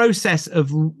in the process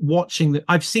of watching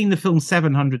I've seen the film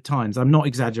 700 times. I'm not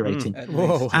exaggerating.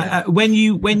 When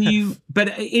you,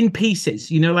 but in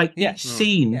pieces, like each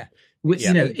scene,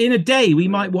 in a day, we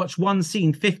might watch one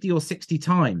scene 50 or 60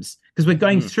 times because we're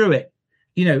going through it,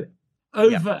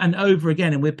 over and over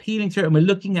again. And we're peeling through it and we're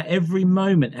looking at every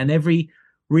moment and every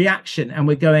reaction. And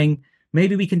we're going,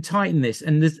 maybe we can tighten this.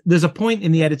 And there's a point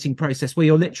in the editing process where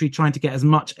you're literally trying to get as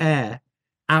much air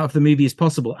out of the movie as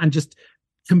possible and just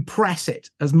compress it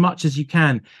as much as you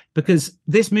can, because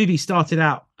this movie started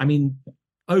out,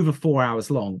 over 4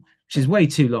 hours long, which is way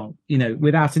too long,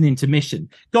 without an intermission.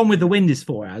 Gone with the Wind is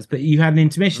 4 hours, but you had an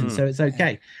intermission, so it's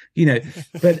okay,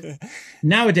 but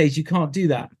nowadays you can't do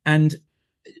that. And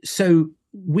so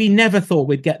we never thought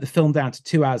we'd get the film down to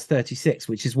 2 hours 36,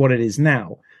 which is what it is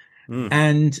now.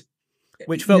 And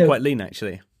which felt quite lean,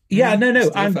 actually. Yeah, no.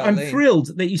 I'm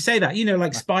thrilled that you say that.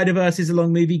 Like Spider-Verse is a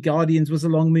long movie, Guardians was a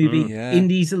long movie,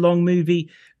 Indie's a long movie.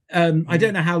 I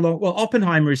don't know how long. Well,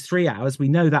 Oppenheimer is 3 hours. We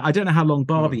know that. I don't know how long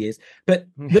Barbie is, but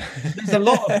there's a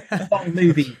lot of long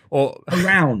movie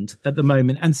around at the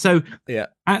moment. And so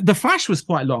The Flash was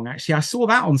quite long, actually. I saw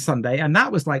that on Sunday, and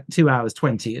that was like 2 hours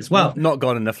 20 as well. Not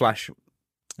gone in The Flash.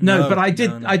 No, but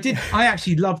I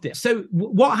actually loved it. So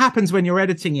what happens when you're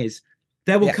editing is,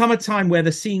 there will come a time where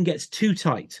the scene gets too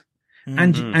tight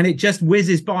and it just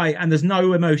whizzes by and there's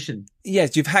no emotion.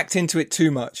 Yes, you've hacked into it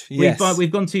too much. Yes.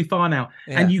 We've gone too far now.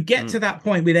 Yeah. And you get to that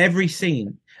point with every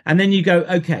scene. And then you go,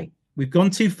 okay, we've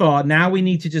gone too far. Now we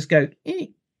need to just go,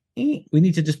 we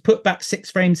need to just put back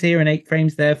 6 frames here and 8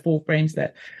 frames there, 4 frames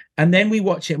there. And then we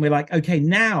watch it and we're like, okay,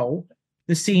 now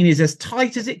the scene is as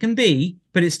tight as it can be,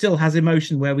 but it still has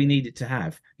emotion where we need it to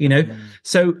have,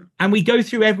 So, and we go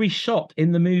through every shot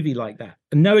in the movie like that.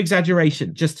 And no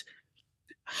exaggeration, just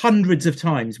hundreds of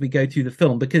times we go through the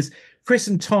film because Chris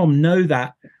and Tom know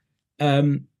that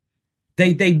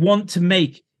they want to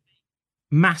make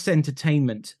mass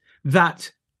entertainment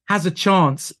that has a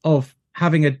chance of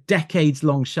having a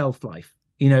decades-long shelf life,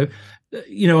 a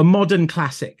modern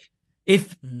classic.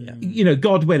 If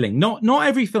God willing, not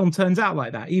every film turns out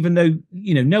like that, even though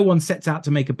no one sets out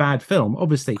to make a bad film,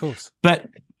 obviously. Of course. But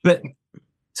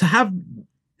to have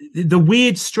the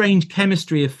weird, strange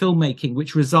chemistry of filmmaking,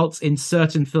 which results in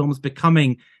certain films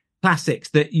becoming classics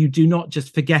that you do not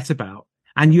just forget about,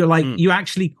 and you're like you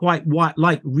actually quite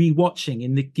like rewatching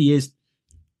in the years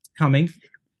coming,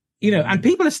 and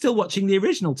people are still watching the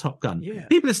original Top Gun. Yeah.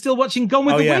 People are still watching Gone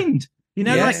with the Wind.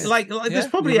 Like there's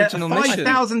probably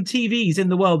 5,000 TVs in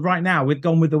the world right now with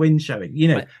Gone with the Wind showing.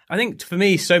 I think for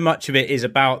me, so much of it is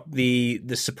about the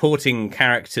supporting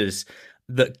characters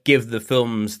that give the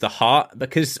films the heart,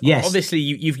 because obviously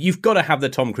you've got to have the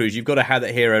Tom Cruise, you've got to have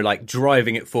that hero like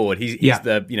driving it forward. He's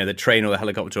the the train or the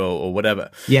helicopter or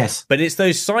whatever. Yes, but it's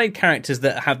those side characters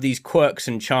that have these quirks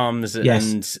and charms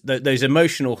and those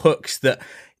emotional hooks that.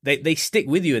 They stick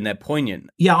with you and they're poignant.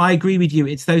 Yeah, I agree with you.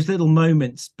 It's those little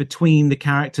moments between the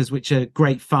characters which are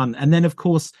great fun. And then, of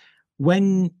course,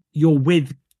 when you're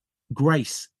with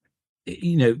Grace,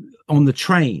 on the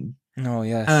train,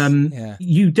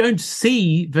 you don't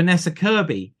see Vanessa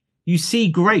Kirby. You see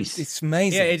Grace. It's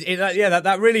amazing.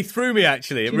 That really threw me,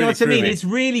 actually. You know what I mean? It's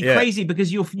really crazy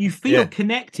because you feel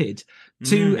connected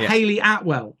to Hayley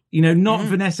Atwell, not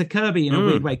Vanessa Kirby in a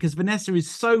weird way, because Vanessa is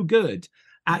so good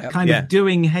at of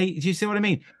doing hate. Do you see what I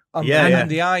mean? And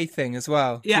the eye thing as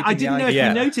well. Yeah, I didn't know if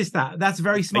you noticed that. That's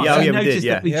very smart. I noticed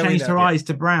that we changed her eyes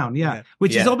to brown.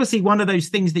 Which is obviously one of those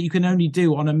things that you can only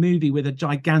do on a movie with a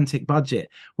gigantic budget,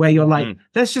 where you're like,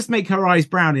 let's just make her eyes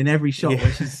brown in every shot,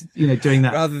 which is doing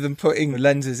that rather than putting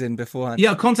lenses in beforehand.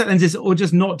 Yeah, contact lenses, or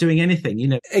just not doing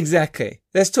anything. Exactly.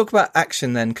 Let's talk about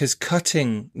action then, because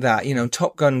cutting that,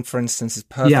 Top Gun, for instance, is a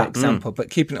perfect example, but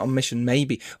keeping it on mission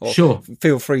maybe, or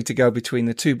feel free to go between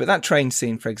the two. But that train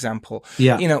scene, for example,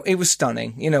 it was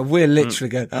stunning. We're literally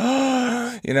going,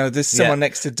 there's someone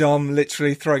next to Dom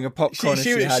literally throwing a popcorn.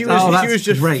 She was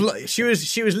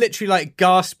literally like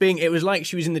gasping. It was like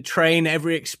she was in the train.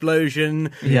 Every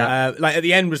explosion, like at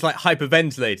the end was like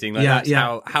hyperventilating. Like that's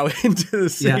how into the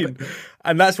scene.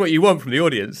 And that's what you want from the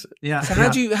audience. Yeah. So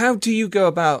how do you go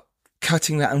about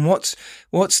cutting that, and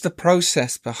what's the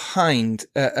process behind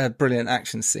a brilliant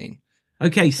action scene?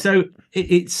 Okay, so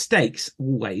it's stakes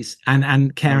always,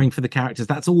 and caring for the characters.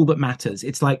 That's all that matters.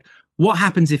 It's like, what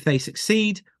happens if they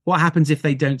succeed? What happens if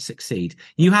they don't succeed?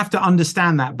 You have to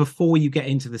understand that before you get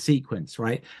into the sequence,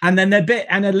 right? And then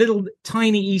a little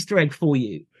tiny Easter egg for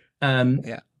you.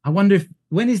 I wonder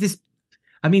when is this?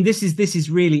 I mean, this is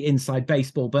really inside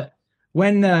baseball, but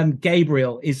when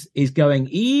Gabriel is going,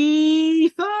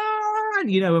 Ethan,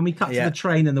 when we cut to the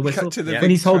train and the whistle, when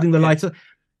he's holding the lighter,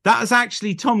 that was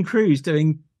actually Tom Cruise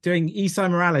doing Esai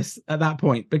Morales at that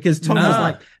point, because Tom was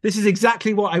like, this is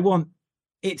exactly what I want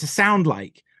it to sound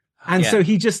like. And so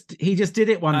he just did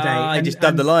it one day. I just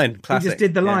did the line. Classic. He just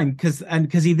did the line because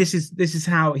this is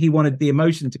how he wanted the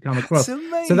emotion to come across. That's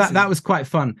amazing. So that was quite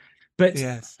fun. But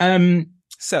yes.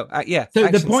 So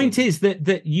action the point scene. is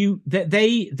that you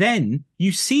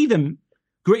see them,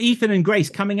 Ethan and Grace,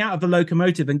 coming out of the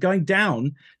locomotive and going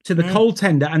down to the coal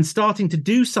tender and starting to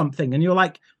do something, and you're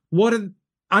like, what are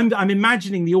I'm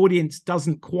imagining the audience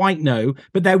doesn't quite know,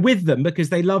 but they're with them because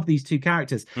they love these two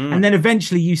characters. And then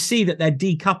eventually you see that they're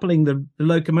decoupling the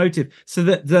locomotive so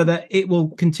that it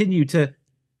will continue to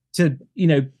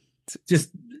just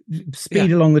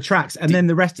speed along the tracks. And then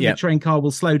the rest of the train car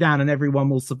will slow down and everyone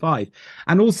will survive.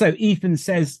 And also Ethan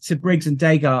says to Briggs and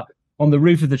Degas on the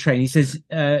roof of the train, he says,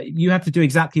 you have to do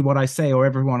exactly what I say or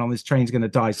everyone on this train is going to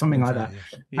die, something like that.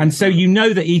 Yeah. And so you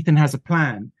know that Ethan has a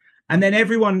plan. And then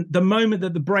everyone, the moment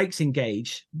that the brakes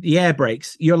engage, the air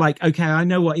brakes, you're like, okay, I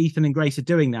know what Ethan and Grace are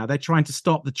doing now. They're trying to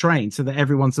stop the train so that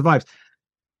everyone survives.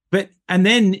 And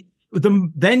then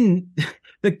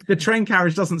the train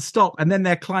carriage doesn't stop, and then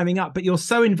they're climbing up. But you're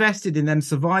so invested in them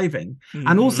surviving,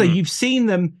 and also you've seen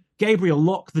them. Gabriel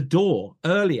lock the door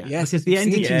earlier because the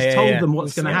entities told them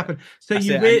what's going to happen. So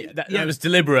that was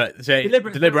deliberate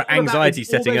anxiety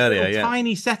setting earlier.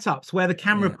 Tiny setups where the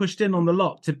camera pushed in on the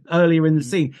lock earlier in the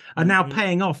scene are now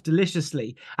paying off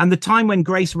deliciously. And the time when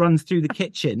Grace runs through the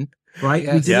kitchen, right?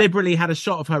 Yes. We deliberately had a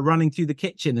shot of her running through the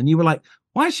kitchen, and you were like,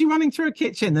 why is she running through a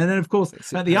kitchen? And then, of course,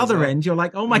 at the other end, you're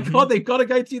like, oh my God, they've got to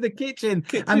go through the kitchen.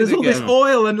 And there's all this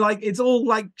oil and it's all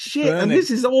like shit. Burning. And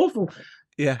this is awful.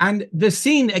 Yeah. And the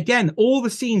scene, again, all the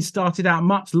scenes started out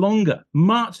much longer,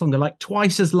 like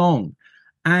twice as long.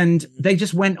 And they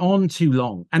just went on too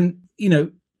long. And,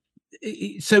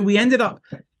 so we ended up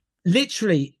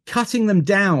literally cutting them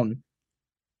down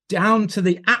to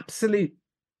the absolute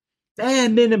bare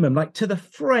minimum, like to the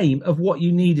frame of what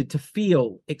you needed to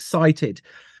feel excited.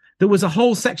 There was a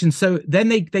whole section. So then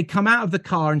they come out of the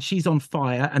car and she's on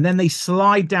fire, and then they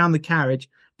slide down the carriage.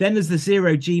 Then there's the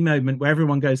 0G moment where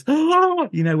everyone goes, where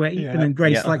Ethan and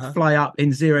Grace fly up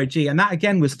in 0G. And that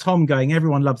again was Tom going,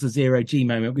 everyone loves the 0G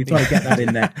moment. We've got to get that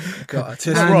in there. God, it's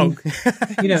wrong.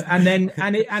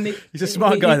 He's a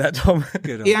smart guy, that Tom.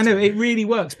 I know, it really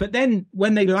works. But then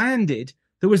when they landed,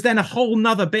 there was then a whole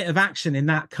nother bit of action in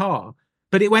that car.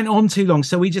 But it went on too long.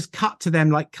 So we just cut to them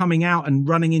like coming out and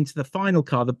running into the final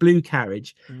car, the blue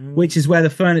carriage, which is where the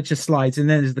furniture slides. And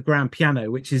then there's the grand piano,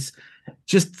 which is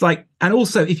just like, and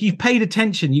also if you've paid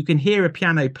attention, you can hear a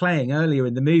piano playing earlier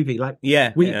in the movie. Like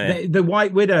the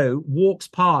White Widow walks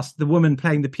past the woman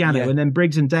playing the piano, and then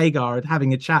Briggs and Degas are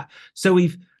having a chat. So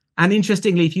and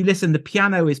interestingly, if you listen, the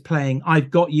piano is playing I've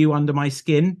Got You Under My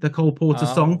Skin, the Cole Porter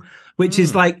song, which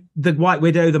is like the White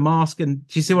Widow, the mask. And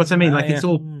do you see what I mean?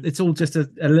 It's all just a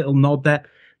little nod there.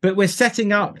 But we're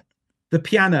setting up the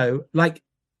piano like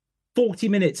 40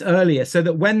 minutes earlier so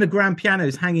that when the grand piano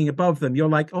is hanging above them, you're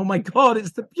like, oh my God,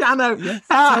 it's the piano. Yes,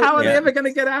 how are they ever going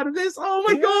to get out of this? Oh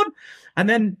my God. And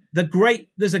then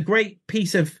there's a great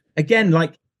piece of, again,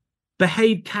 like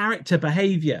character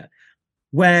behavior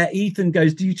where Ethan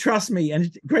goes, do you trust me?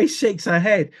 And Grace shakes her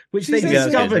head, which they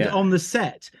discovered on the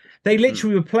set. They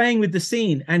literally were playing with the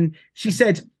scene, and she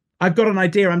said, I've got an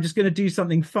idea. I'm just going to do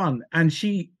something fun. And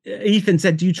Ethan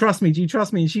said, do you trust me? Do you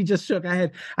trust me? And she just shook her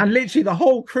head. And literally the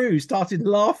whole crew started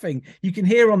laughing. You can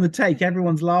hear on the take,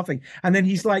 everyone's laughing. And then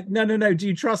he's like, no, do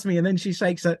you trust me? And then she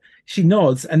shakes her, she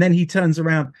nods, and then he turns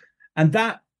around. And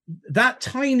that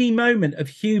tiny moment of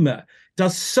humor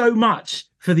does so much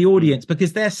for the audience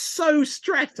because they're so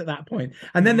stressed at that point.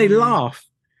 And then they laugh.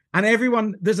 And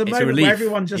there's a moment where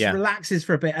everyone just relaxes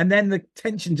for a bit, and then the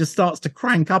tension just starts to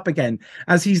crank up again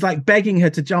as he's like begging her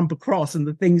to jump across, and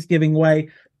the thing's giving way.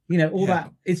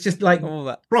 That. It's just like all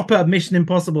that proper Mission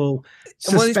Impossible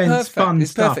suspense, fun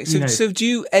stuff. It's perfect. So do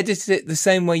you edit it the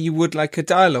same way you would like a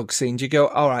dialogue scene? Do you go,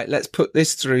 all right, let's put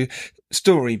this through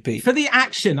story beat? For the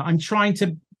action, I'm trying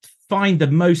to find the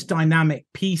most dynamic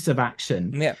piece of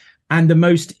action, and the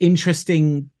most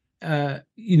interesting,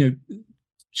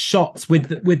 shots with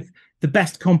the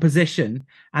best composition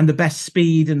and the best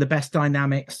speed and the best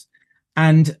dynamics.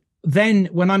 And then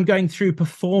when I'm going through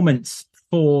performance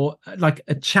for like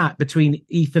a chat between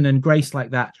Ethan and Grace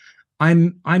like that,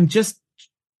 I'm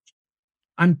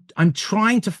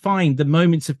trying to find the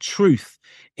moments of truth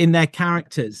in their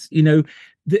characters. Haley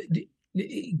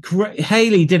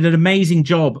did an amazing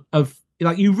job of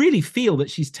like you really feel that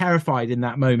she's terrified in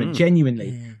that moment,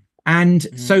 genuinely. And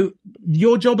so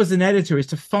your job as an editor is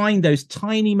to find those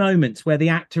tiny moments where the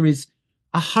actor is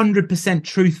 100%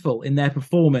 truthful in their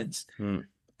performance.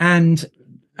 And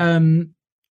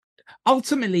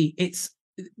ultimately,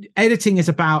 editing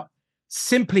is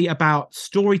simply about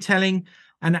storytelling.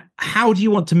 And how do you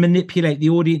want to manipulate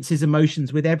the audience's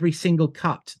emotions with every single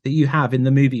cut that you have in the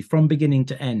movie from beginning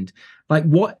to end? Like,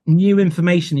 what new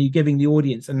information are you giving the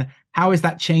audience, and how is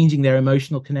that changing their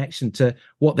emotional connection to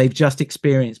what they've just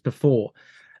experienced before?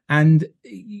 And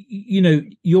you're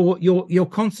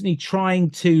constantly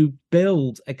trying to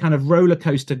build a kind of roller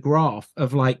coaster graph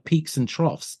of like peaks and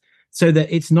troughs, so that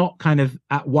it's not kind of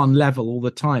at one level all the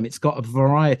time. It's got a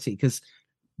variety, because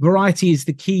variety is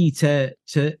the key to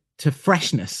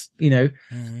freshness, and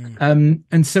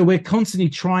so we're constantly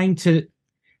trying to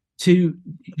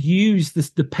use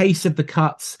the pace of the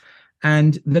cuts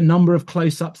and the number of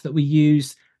close-ups that we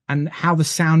use and how the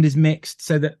sound is mixed,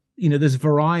 so that there's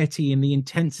variety in the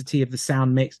intensity of the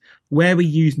sound mix, where we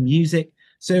use music.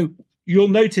 So you'll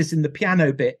notice in the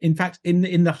piano bit, in fact,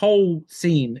 in the whole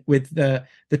scene with the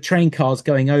train cars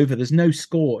going over, there's no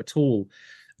score at all.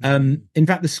 In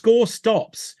fact, the score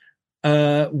stops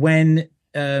when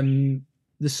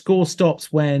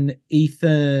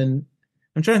Ethan,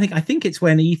 I'm trying to think, I think it's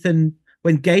when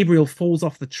Gabriel falls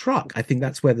off the truck. I think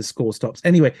that's where the score stops.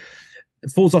 Anyway,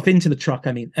 falls off into the truck,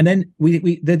 I mean. And then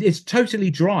it's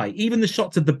totally dry. Even the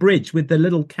shots of the bridge with the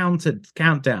little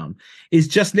countdown is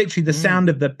just literally the sound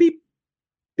of the beep,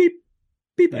 beep,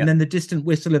 beep, and then the distant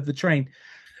whistle of the train.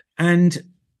 And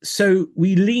so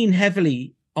we lean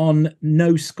heavily on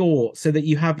no score, so that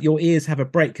your ears have a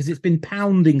break, because it's been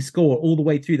pounding score all the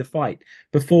way through the fight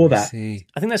before that.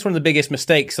 I think that's one of the biggest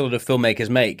mistakes a lot of filmmakers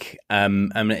make. And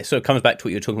it sort of comes back to what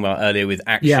you were talking about earlier with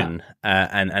action,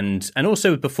 and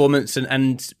also with performance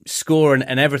and score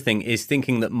and everything, is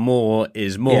thinking that more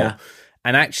is more. Yeah.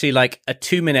 And actually, like a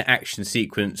 2-minute action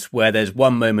sequence where there's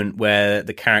one moment where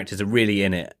the characters are really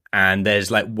in it, and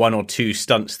there's like 1 or 2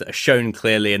 stunts that are shown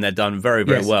clearly and they're done very,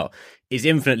 very well, is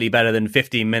infinitely better than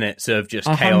 15 minutes of just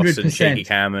 100%. Chaos and shaky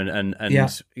cam and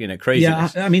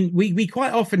craziness. Yeah, I mean, we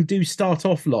quite often do start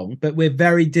off long, but we're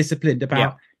very disciplined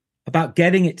about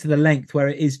getting it to the length where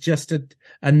it is just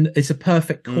it's a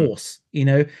perfect course,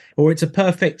 or it's a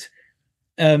perfect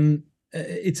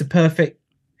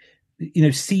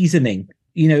seasoning,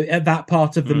 at that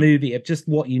part of the movie of just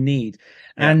what you need.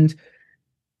 And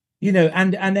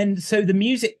and then so the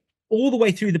music, all the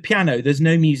way through the piano, there's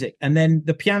no music, and then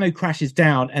the piano crashes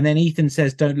down, and then Ethan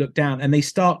says, "Don't look down," and they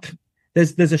start.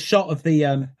 There's a shot of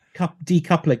the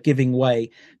decoupler giving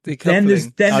way. Then the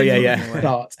music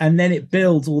starts, and then it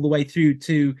builds all the way through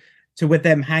to with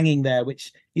them hanging there.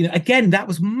 Which again, that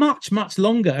was much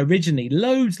longer originally,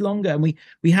 loads longer, and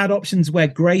we had options where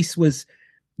Grace was.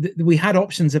 We had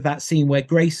options of that scene where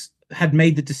Grace had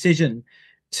made the decision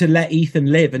to let Ethan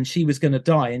live, and she was going to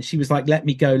die, and she was like, let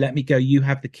me go, you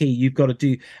have the key, you've got to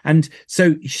do. And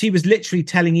so she was literally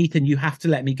telling Ethan, you have to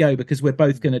let me go, because we're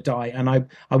both going to die, and I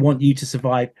want you to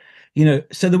survive.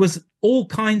 So there was all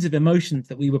kinds of emotions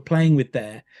that we were playing with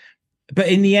there, but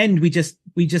in the end we just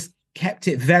kept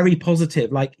it very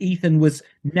positive. Like, Ethan was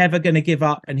never going to give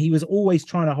up, and he was always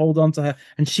trying to hold on to her,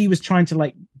 and she was trying to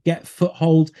like get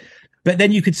foothold, but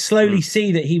then you could slowly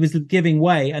see that he was giving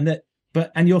way, and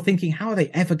you're thinking, how are they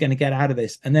ever going to get out of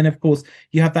this? And then, of course,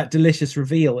 you have that delicious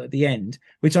reveal at the end,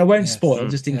 which I won't spoil,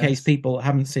 just in case people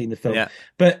haven't seen the film. Yeah.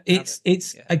 But it's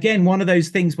again one of those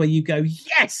things where you go,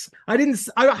 yes, that's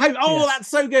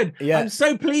so good. Yeah. I'm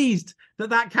so pleased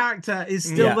that character is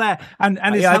still there. And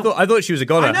I thought she was a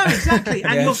goner. I know, exactly.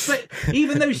 And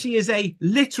even though she is a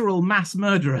literal mass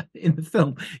murderer in the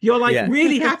film, you're like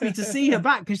really happy to see her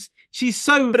back, because she's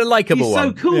so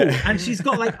cool, and she's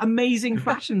got like amazing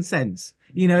fashion sense.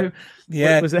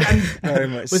 Was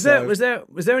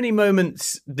there any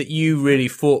moments that you really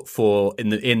fought for in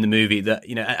the movie that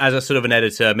as a sort of an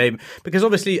editor, maybe because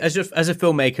obviously as a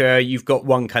filmmaker you've got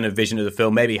one kind of vision of the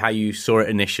film, maybe how you saw it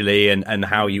initially and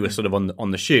how you were sort of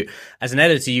on the shoot. As an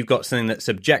editor, you've got something that's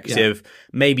subjective.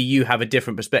 Maybe you have a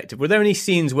different perspective. Were there any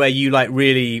scenes where you like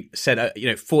really said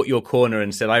fought your corner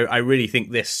and said I really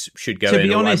think this should go in,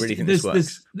 or honest, I really think this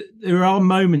works? There are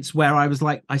moments where I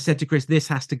said to Chris, this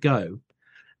has to go.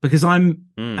 Because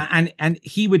and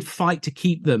he would fight to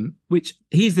keep them, which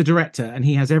he's the director and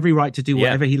he has every right to do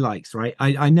whatever he likes, right?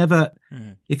 I never,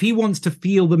 if he wants to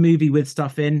feel the movie with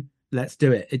stuff in, let's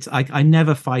do it. I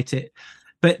never fight it.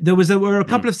 But there were a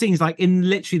couple of scenes like in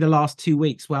literally the last 2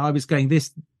 weeks where I was going,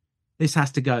 this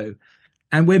has to go.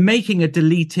 And we're making a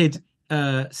deleted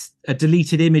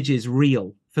images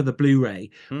reel for the Blu-ray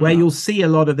where you'll see a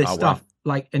lot of this stuff. Wow.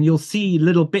 like, and you'll see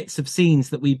little bits of scenes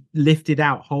that we lifted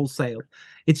out wholesale.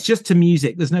 It's just to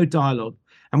music. There's no dialogue.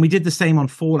 And we did the same on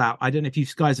Fallout. I don't know if you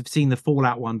guys have seen the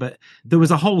Fallout one, but there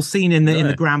was a whole scene in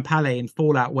the Grand Palais in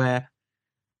Fallout where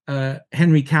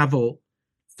Henry Cavill,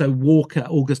 so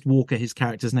August Walker, his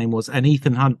character's name was, and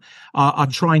Ethan Hunt are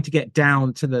trying to get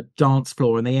down to the dance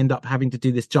floor, and they end up having to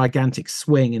do this gigantic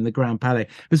swing in the Grand Palais.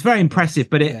 It was very impressive,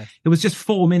 but it was just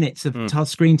 4 minutes of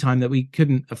screen time that we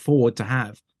couldn't afford to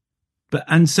have.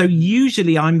 And so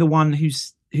usually I'm the one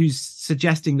who's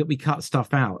suggesting that we cut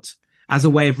stuff out as a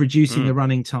way of reducing the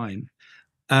running time.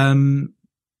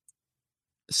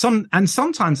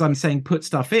 Sometimes I'm saying put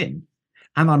stuff in,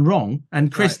 and I'm wrong. And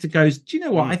Chris goes, do you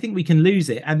know what? I think we can lose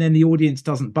it. And then the audience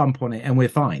doesn't bump on it and we're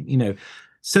fine, you know?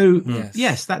 So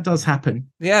yes, that does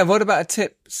happen. Yeah. What about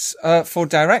tips for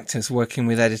directors working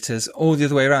with editors, or the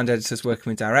other way around, editors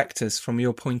working with directors from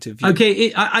your point of view?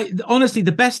 Okay. Honestly,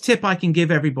 the best tip I can give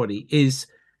everybody is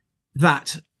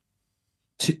that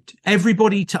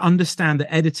everybody to understand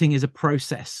that editing is a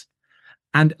process.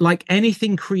 And like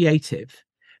anything creative,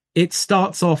 it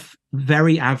starts off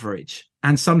very average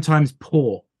and sometimes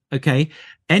poor. Okay.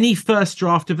 Any first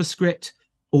draft of a script,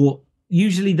 or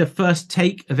usually the first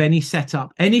take of any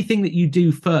setup, anything that you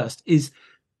do first is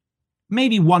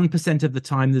maybe 1% of the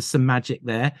time there's some magic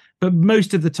there, but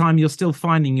most of the time you're still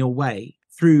finding your way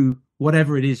through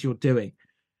whatever it is you're doing.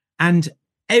 And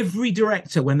every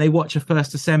director, when they watch a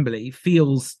first assembly,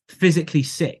 feels physically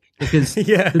sick because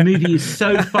the movie is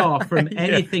so far from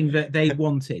anything that they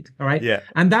wanted. All right. Yeah.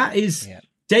 And that is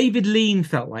David Lean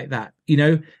felt like that. You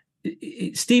know,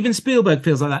 Steven Spielberg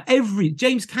feels like that.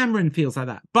 James Cameron feels like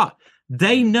that. But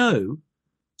they know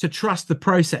to trust the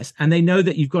process, and they know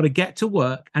that you've got to get to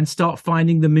work and start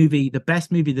finding the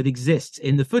best movie that exists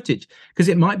in the footage, because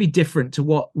it might be different to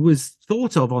what was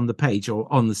thought of on the page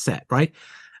or on the set. Right.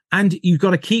 And you've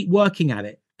got to keep working at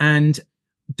it, and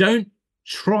don't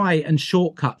try and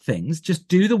shortcut things. Just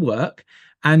do the work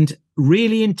and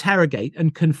really interrogate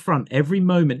and confront every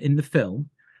moment in the film.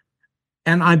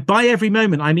 And by every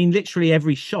moment, I mean literally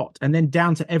every shot, and then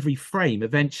down to every frame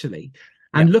eventually.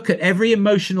 And look at every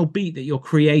emotional beat that you're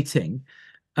creating,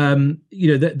 you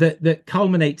know, that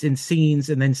culminates in scenes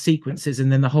and then sequences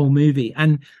and then the whole movie.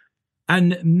 And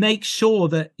make sure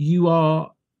that you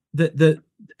are that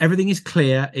everything is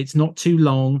clear, it's not too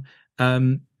long,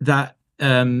 that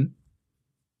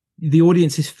the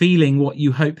audience is feeling what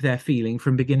you hope they're feeling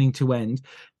from beginning to end,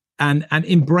 and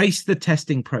embrace the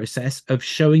testing process of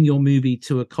showing your movie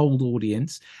to a cold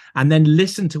audience, and then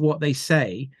listen to what they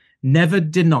say. Never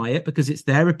deny it, because it's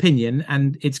their opinion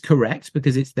and it's correct,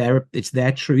 because it's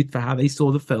their truth for how they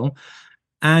saw the film.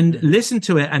 And listen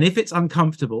to it, and if it's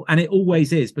uncomfortable, and it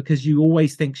always is, because you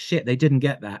always think, shit, they didn't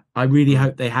get that. I really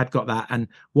hope they had got that. And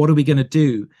what are we going to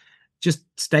do? Just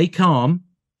stay calm,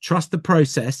 trust the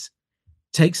process,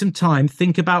 take some time,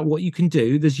 think about what you can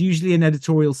do. There's usually an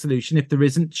editorial solution. If there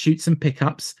isn't, shoot some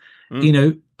pickups, you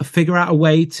know, figure out a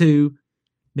way to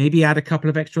maybe add a couple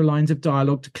of extra lines of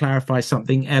dialogue to clarify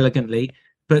something elegantly.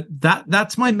 But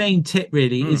that's my main tip,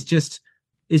 really, is just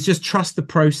trust the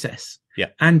process. Yeah.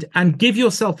 And give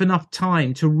yourself enough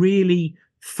time to really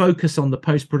focus on the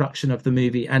post-production of the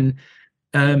movie. And,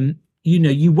 you know,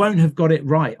 you won't have got it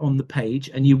right on the page,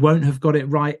 and you won't have got it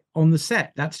right on the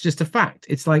set. That's just a fact.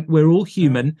 It's like, we're all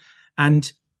human,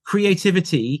 and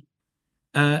creativity.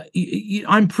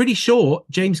 I'm pretty sure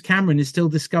James Cameron is still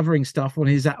discovering stuff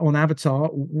on Avatar,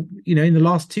 you know, in the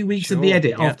last 2 weeks of the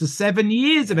edit, after 7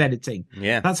 years of editing.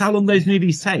 Yeah. That's how long those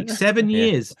movies take. 7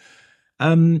 years.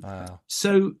 Wow.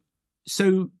 So,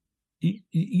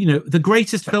 you know, the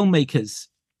greatest filmmakers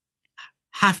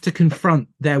have to confront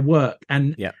their work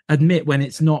and admit when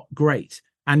it's not great,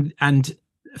 and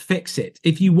fix it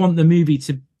if you want the movie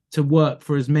to work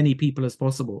for as many people as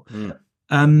possible.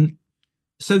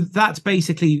 So that's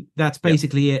basically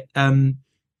it.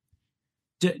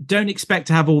 Don't expect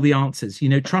to have all the answers. You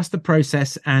know, trust the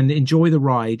process and enjoy the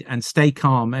ride, and stay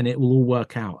calm, and it will all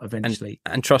work out eventually.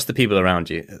 And trust the people around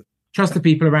you. Trust the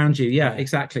people around you. Yeah,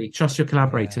 exactly. Trust your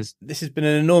collaborators. This has been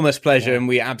an enormous pleasure, and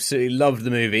we absolutely loved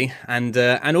the movie, and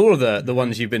all of the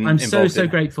ones you've been involved in. I'm so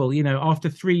grateful. You know, after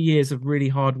 3 years of really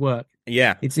hard work,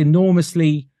 it's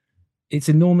enormously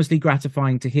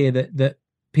gratifying to hear that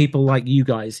people like you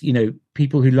guys, you know,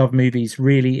 people who love movies,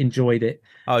 really enjoyed it.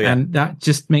 Oh yeah, and that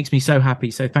just makes me so happy.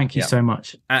 So thank you so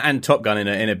much. And Top Gun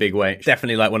in a big way.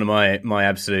 Definitely like one of my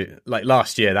absolute, like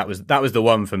last year. That was the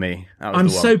one for me. I'm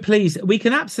so pleased. We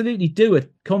can absolutely do a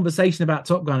conversation about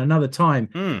Top Gun another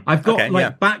time. I've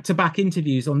got back-to-back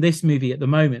interviews on this movie at the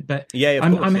moment, but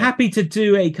I'm happy to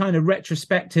do a kind of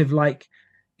retrospective, like,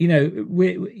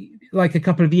 we like a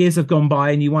couple of years have gone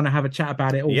by and you want to have a chat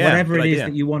about it, or whatever it is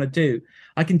that you want to do,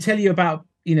 I can tell you about,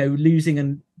 losing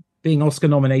and being Oscar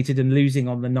nominated and losing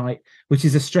on the night, which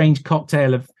is a strange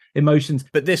cocktail of emotions.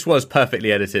 But this was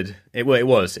perfectly edited. It really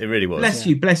was. Bless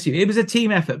you. It was a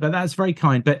team effort, but that's very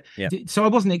kind. But so I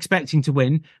wasn't expecting to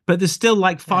win, but there's still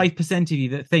like 5% of you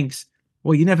that thinks,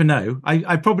 well, you never know.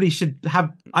 I probably should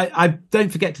have. I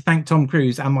don't forget to thank Tom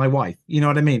Cruise and my wife. You know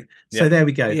what I mean? So there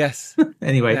we go. Yes.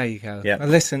 Anyway, there you go. Yeah. Well,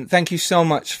 listen, thank you so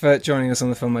much for joining us on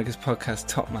the Filmmakers Podcast.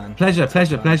 Top man. Pleasure.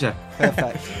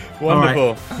 Perfect.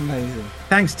 Wonderful. Right. Amazing.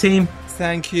 Thanks, team.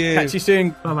 Thank you. Catch you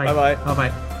soon. Bye-bye.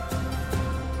 Bye-bye.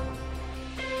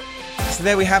 So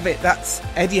there we have it. That's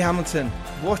Eddie Hamilton.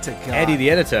 What a guy. Eddie, the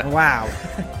editor. Wow.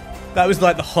 That was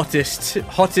like the hottest,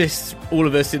 all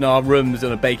of us in our rooms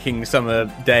on a baking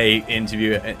summer day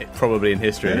interview, probably in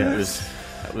history.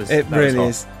 It really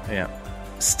is. Yeah.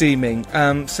 Steaming.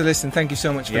 So listen, thank you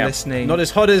so much for listening. Not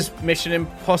as hot as Mission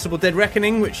Impossible Dead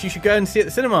Reckoning, which you should go and see at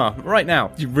the cinema right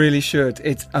now. You really should.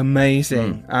 It's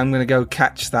amazing. I'm going to go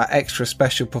catch that extra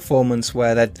special performance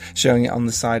where they're showing it on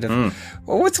the side of...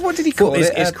 What did he call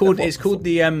it? It's called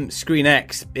the Screen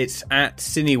X. It's at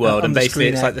Cineworld, and basically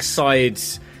it's like the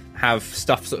sides have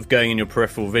stuff sort of going in your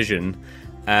peripheral vision.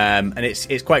 And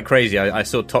it's quite crazy. I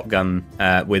saw Top Gun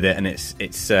with it, and it's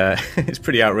it's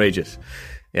pretty outrageous.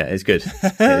 Yeah, it's good.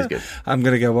 It is good. I'm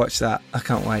going to go watch that. I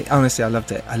can't wait. Honestly, I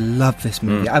loved it. I love this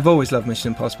movie. I've always loved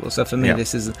Mission Impossible. So for me,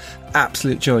 this is an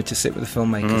absolute joy to sit with the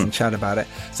filmmakers and chat about it.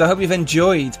 So I hope you've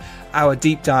enjoyed our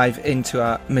deep dive into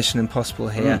our Mission Impossible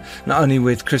here. Not only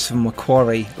with Christopher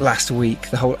McQuarrie last week,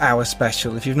 the whole hour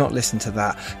special. If you've not listened to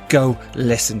that, go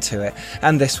listen to it.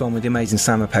 And this one with the amazing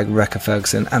Simon Pegg, Rebecca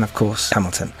Ferguson, and of course,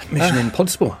 Hamilton. Mission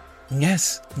Impossible.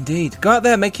 Yes, indeed. Go out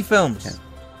there, make your films. Yeah.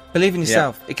 Believe in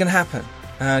yourself. It can happen.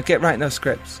 Get writing those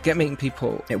scripts. Get meeting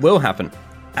people. It will happen.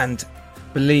 And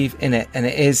believe in it. And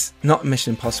it is not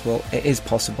Mission Impossible. It is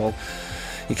possible.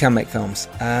 You can make films.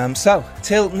 So,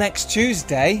 till next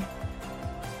Tuesday,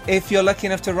 if you're lucky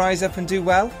enough to rise up and do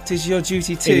well, it is your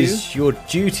duty to... It is your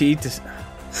duty to...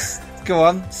 Go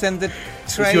on, send the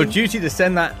train... It's your duty to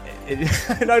send that...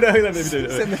 No, let me do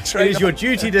it. Send the train. It is your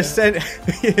duty to send...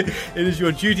 It is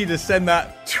your duty to send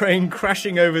that train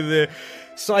crashing over the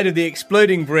side of the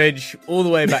exploding bridge all the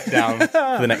way back down to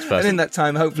the next person. And in that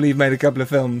time, hopefully you've made a couple of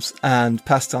films and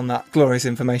passed on that glorious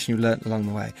information you've learnt along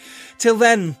the way. Till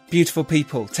then, beautiful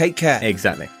people, take care.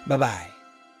 Exactly. Bye-bye.